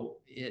 So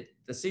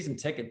the season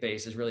ticket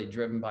base is really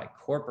driven by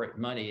corporate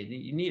money.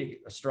 You need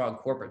a strong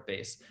corporate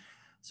base.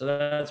 So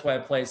that's why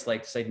a place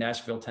like, say,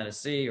 Nashville,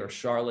 Tennessee, or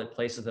Charlotte,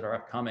 places that are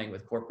upcoming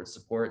with corporate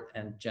support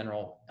and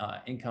general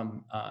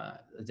income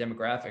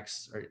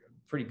demographics are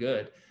pretty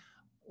good,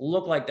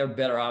 look like they're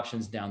better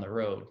options down the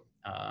road.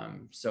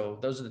 So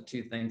those are the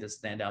two things that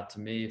stand out to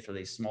me for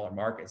these smaller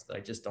markets that I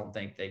just don't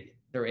think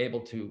they're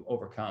able to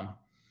overcome.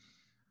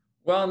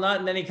 Well, not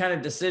in any kind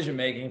of decision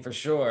making, for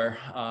sure,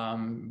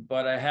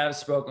 but I have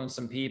spoken with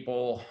some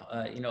people,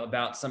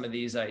 about some of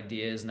these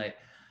ideas. And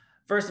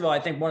first of all, I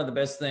think one of the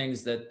best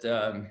things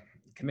that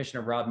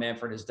Commissioner Rob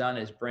Manfred has done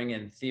is bring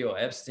in Theo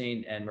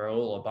Epstein and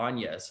Raul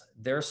Ibanez.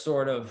 They're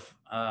sort of,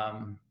 I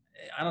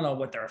don't know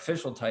what their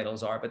official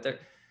titles are, but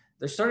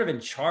they're sort of in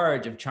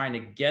charge of trying to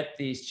get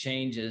these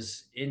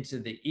changes into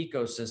the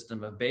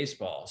ecosystem of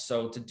baseball.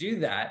 So to do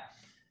that,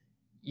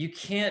 you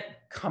can't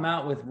come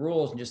out with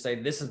rules and just say,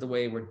 this is the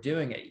way we're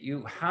doing it.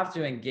 You have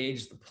to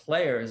engage the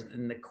players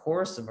in the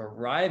course of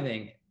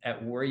arriving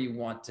at where you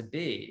want to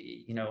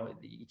be.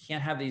 You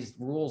can't have these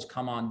rules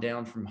come on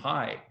down from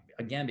high,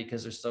 again,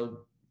 because there's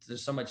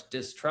so much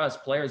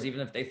distrust. Players,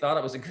 even if they thought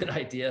it was a good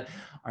idea,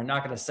 are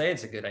not going to say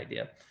it's a good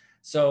idea.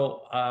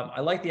 So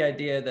I like the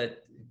idea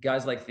that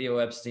guys like Theo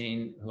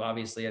Epstein, who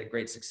obviously had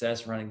great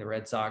success running the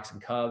Red Sox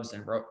and Cubs,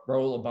 and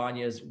Raul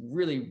Ibanez,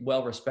 really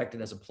well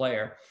respected as a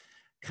player,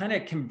 kind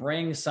of can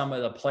bring some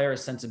of the player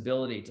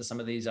sensibility to some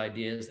of these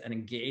ideas and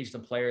engage the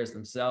players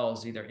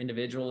themselves, either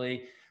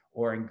individually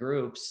or in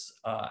groups,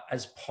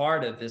 as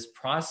part of this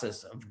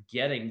process of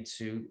getting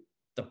to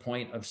the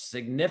point of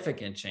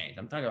significant change.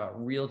 I'm talking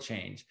about real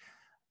change.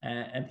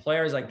 And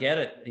players, I get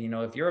it.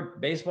 If you're a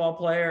baseball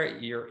player,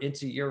 you're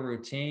into your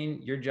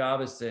routine. Your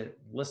job is to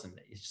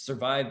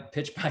survive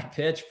pitch by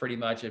pitch, pretty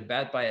much, at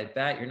bat by at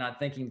bat. You're not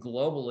thinking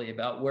globally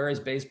about where is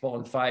baseball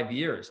in 5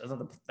 years.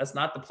 That's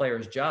not the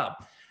player's job.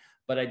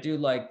 But I do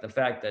like the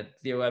fact that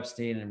Theo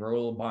Epstein and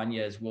Raul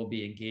Ibanez will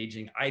be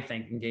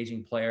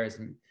engaging players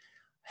and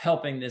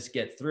helping this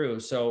get through.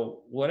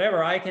 So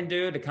whatever I can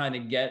do to kind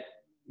of get,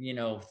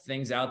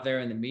 things out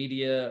there in the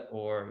media,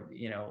 or,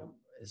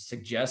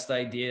 suggest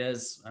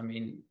ideas. I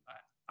mean,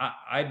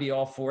 I'd be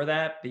all for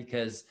that,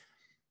 because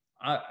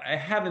I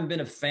haven't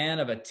been a fan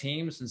of a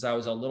team since I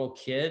was a little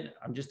kid.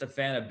 I'm just a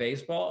fan of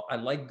baseball. I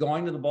like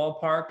going to the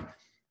ballpark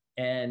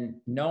and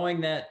knowing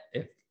that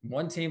if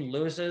one team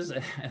loses,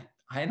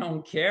 I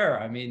don't care.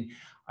 I mean,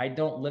 I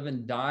don't live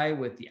and die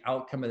with the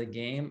outcome of the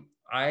game.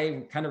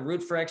 I kind of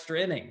root for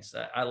extra innings.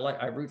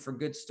 I root for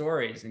good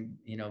stories and,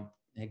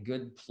 and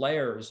good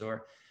players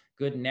or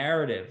good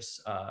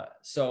narratives.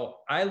 So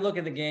I look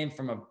at the game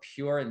from a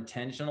pure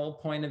intentional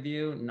point of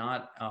view,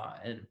 not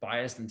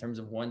biased in terms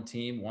of one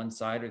team, one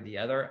side or the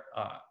other.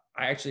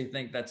 I actually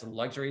think that's a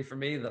luxury for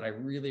me that I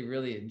really,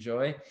 really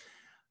enjoy.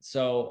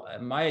 So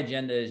my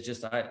agenda is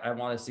just, I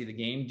want to see the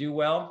game do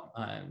well.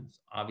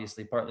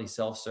 Obviously partly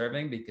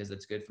self-serving because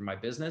it's good for my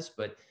business,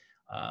 but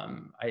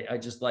I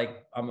just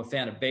I'm a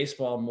fan of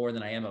baseball more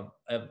than I am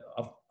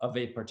of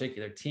a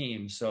particular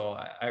team. So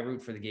I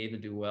root for the game to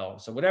do well.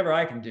 So whatever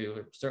I can do,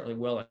 I'm certainly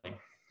willing.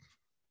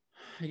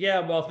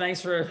 Yeah, well,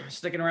 thanks for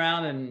sticking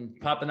around and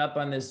popping up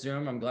on this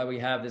Zoom. I'm glad we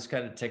have this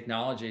kind of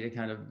technology to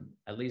kind of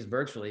at least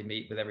virtually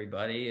meet with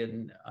everybody.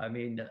 And I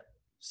mean,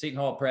 Seton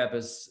Hall Prep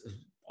has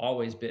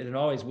always been and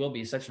always will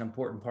be such an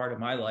important part of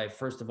my life.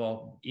 First of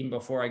all, even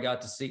before I got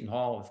to Seton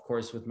Hall, of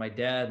course, with my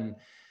dad and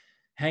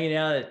hanging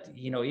out at,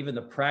 even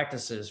the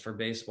practices for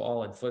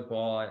baseball and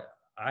football,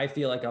 I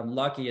feel like I'm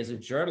lucky as a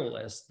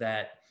journalist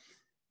that,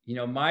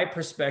 my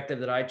perspective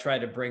that I try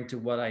to bring to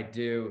what I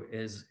do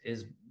is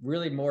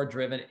really more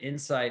driven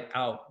inside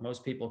out.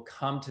 Most people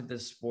come to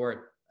this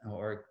sport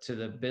or to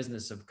the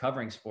business of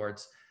covering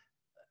sports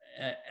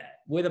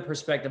with a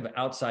perspective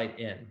outside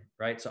in,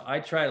 right? So I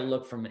try to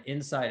look from the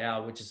inside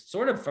out, which is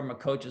sort of from a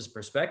coach's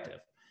perspective.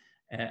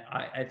 And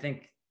I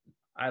think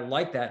I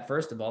like that,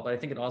 first of all, but I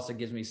think it also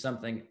gives me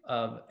something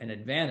of an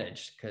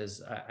advantage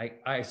because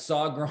I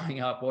saw growing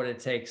up what it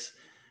takes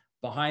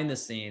behind the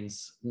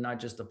scenes, not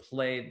just to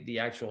play the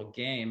actual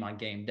game on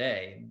game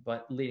day,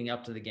 but leading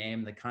up to the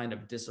game, the kind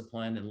of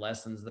discipline and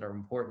lessons that are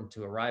important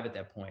to arrive at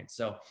that point.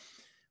 So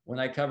when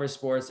I cover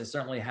sports, I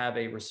certainly have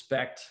a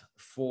respect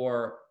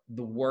for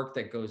the work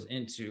that goes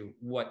into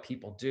what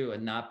people do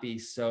and not be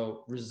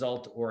so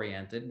result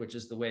oriented, which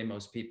is the way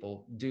most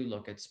people do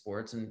look at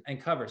sports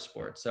and cover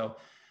sports. So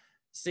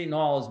Seton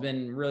Hall has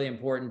been really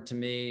important to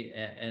me,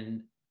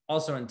 and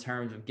also in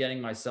terms of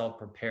getting myself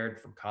prepared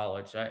for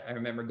college. I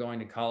remember going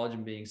to college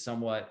and being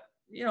somewhat,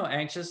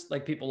 anxious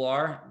like people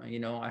are.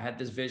 I had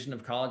this vision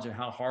of college and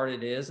how hard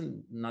it is,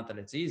 and not that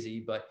it's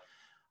easy, but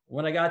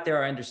when I got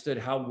there, I understood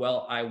how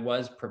well I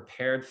was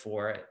prepared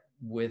for it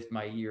with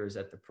my years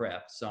at the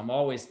prep. So I'm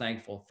always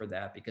thankful for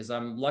that because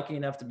I'm lucky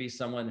enough to be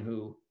someone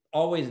who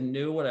always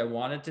knew what I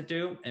wanted to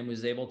do and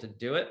was able to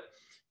do it.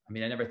 I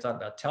mean, I never thought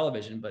about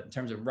television, but in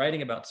terms of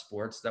writing about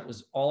sports, that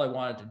was all I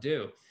wanted to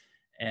do.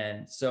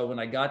 And so when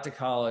I got to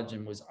college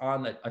and was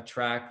on a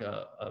track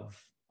of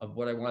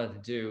what I wanted to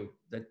do,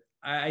 that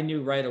I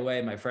knew right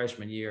away my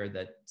freshman year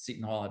that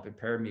Seton Hall had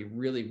prepared me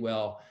really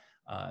well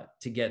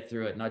to get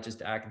through it, not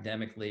just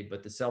academically,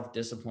 but the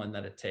self-discipline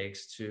that it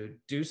takes to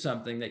do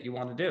something that you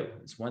want to do.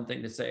 It's one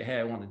thing to say, hey,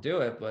 I want to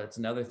do it, but it's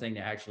another thing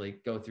to actually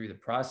go through the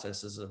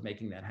processes of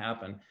making that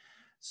happen.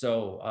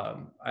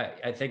 So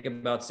I think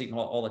about Seton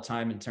Hall all the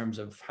time in terms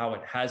of how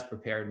it has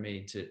prepared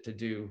me to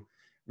do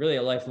really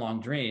a lifelong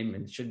dream,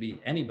 and it should be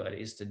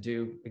anybody's, to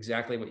do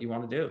exactly what you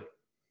want to do.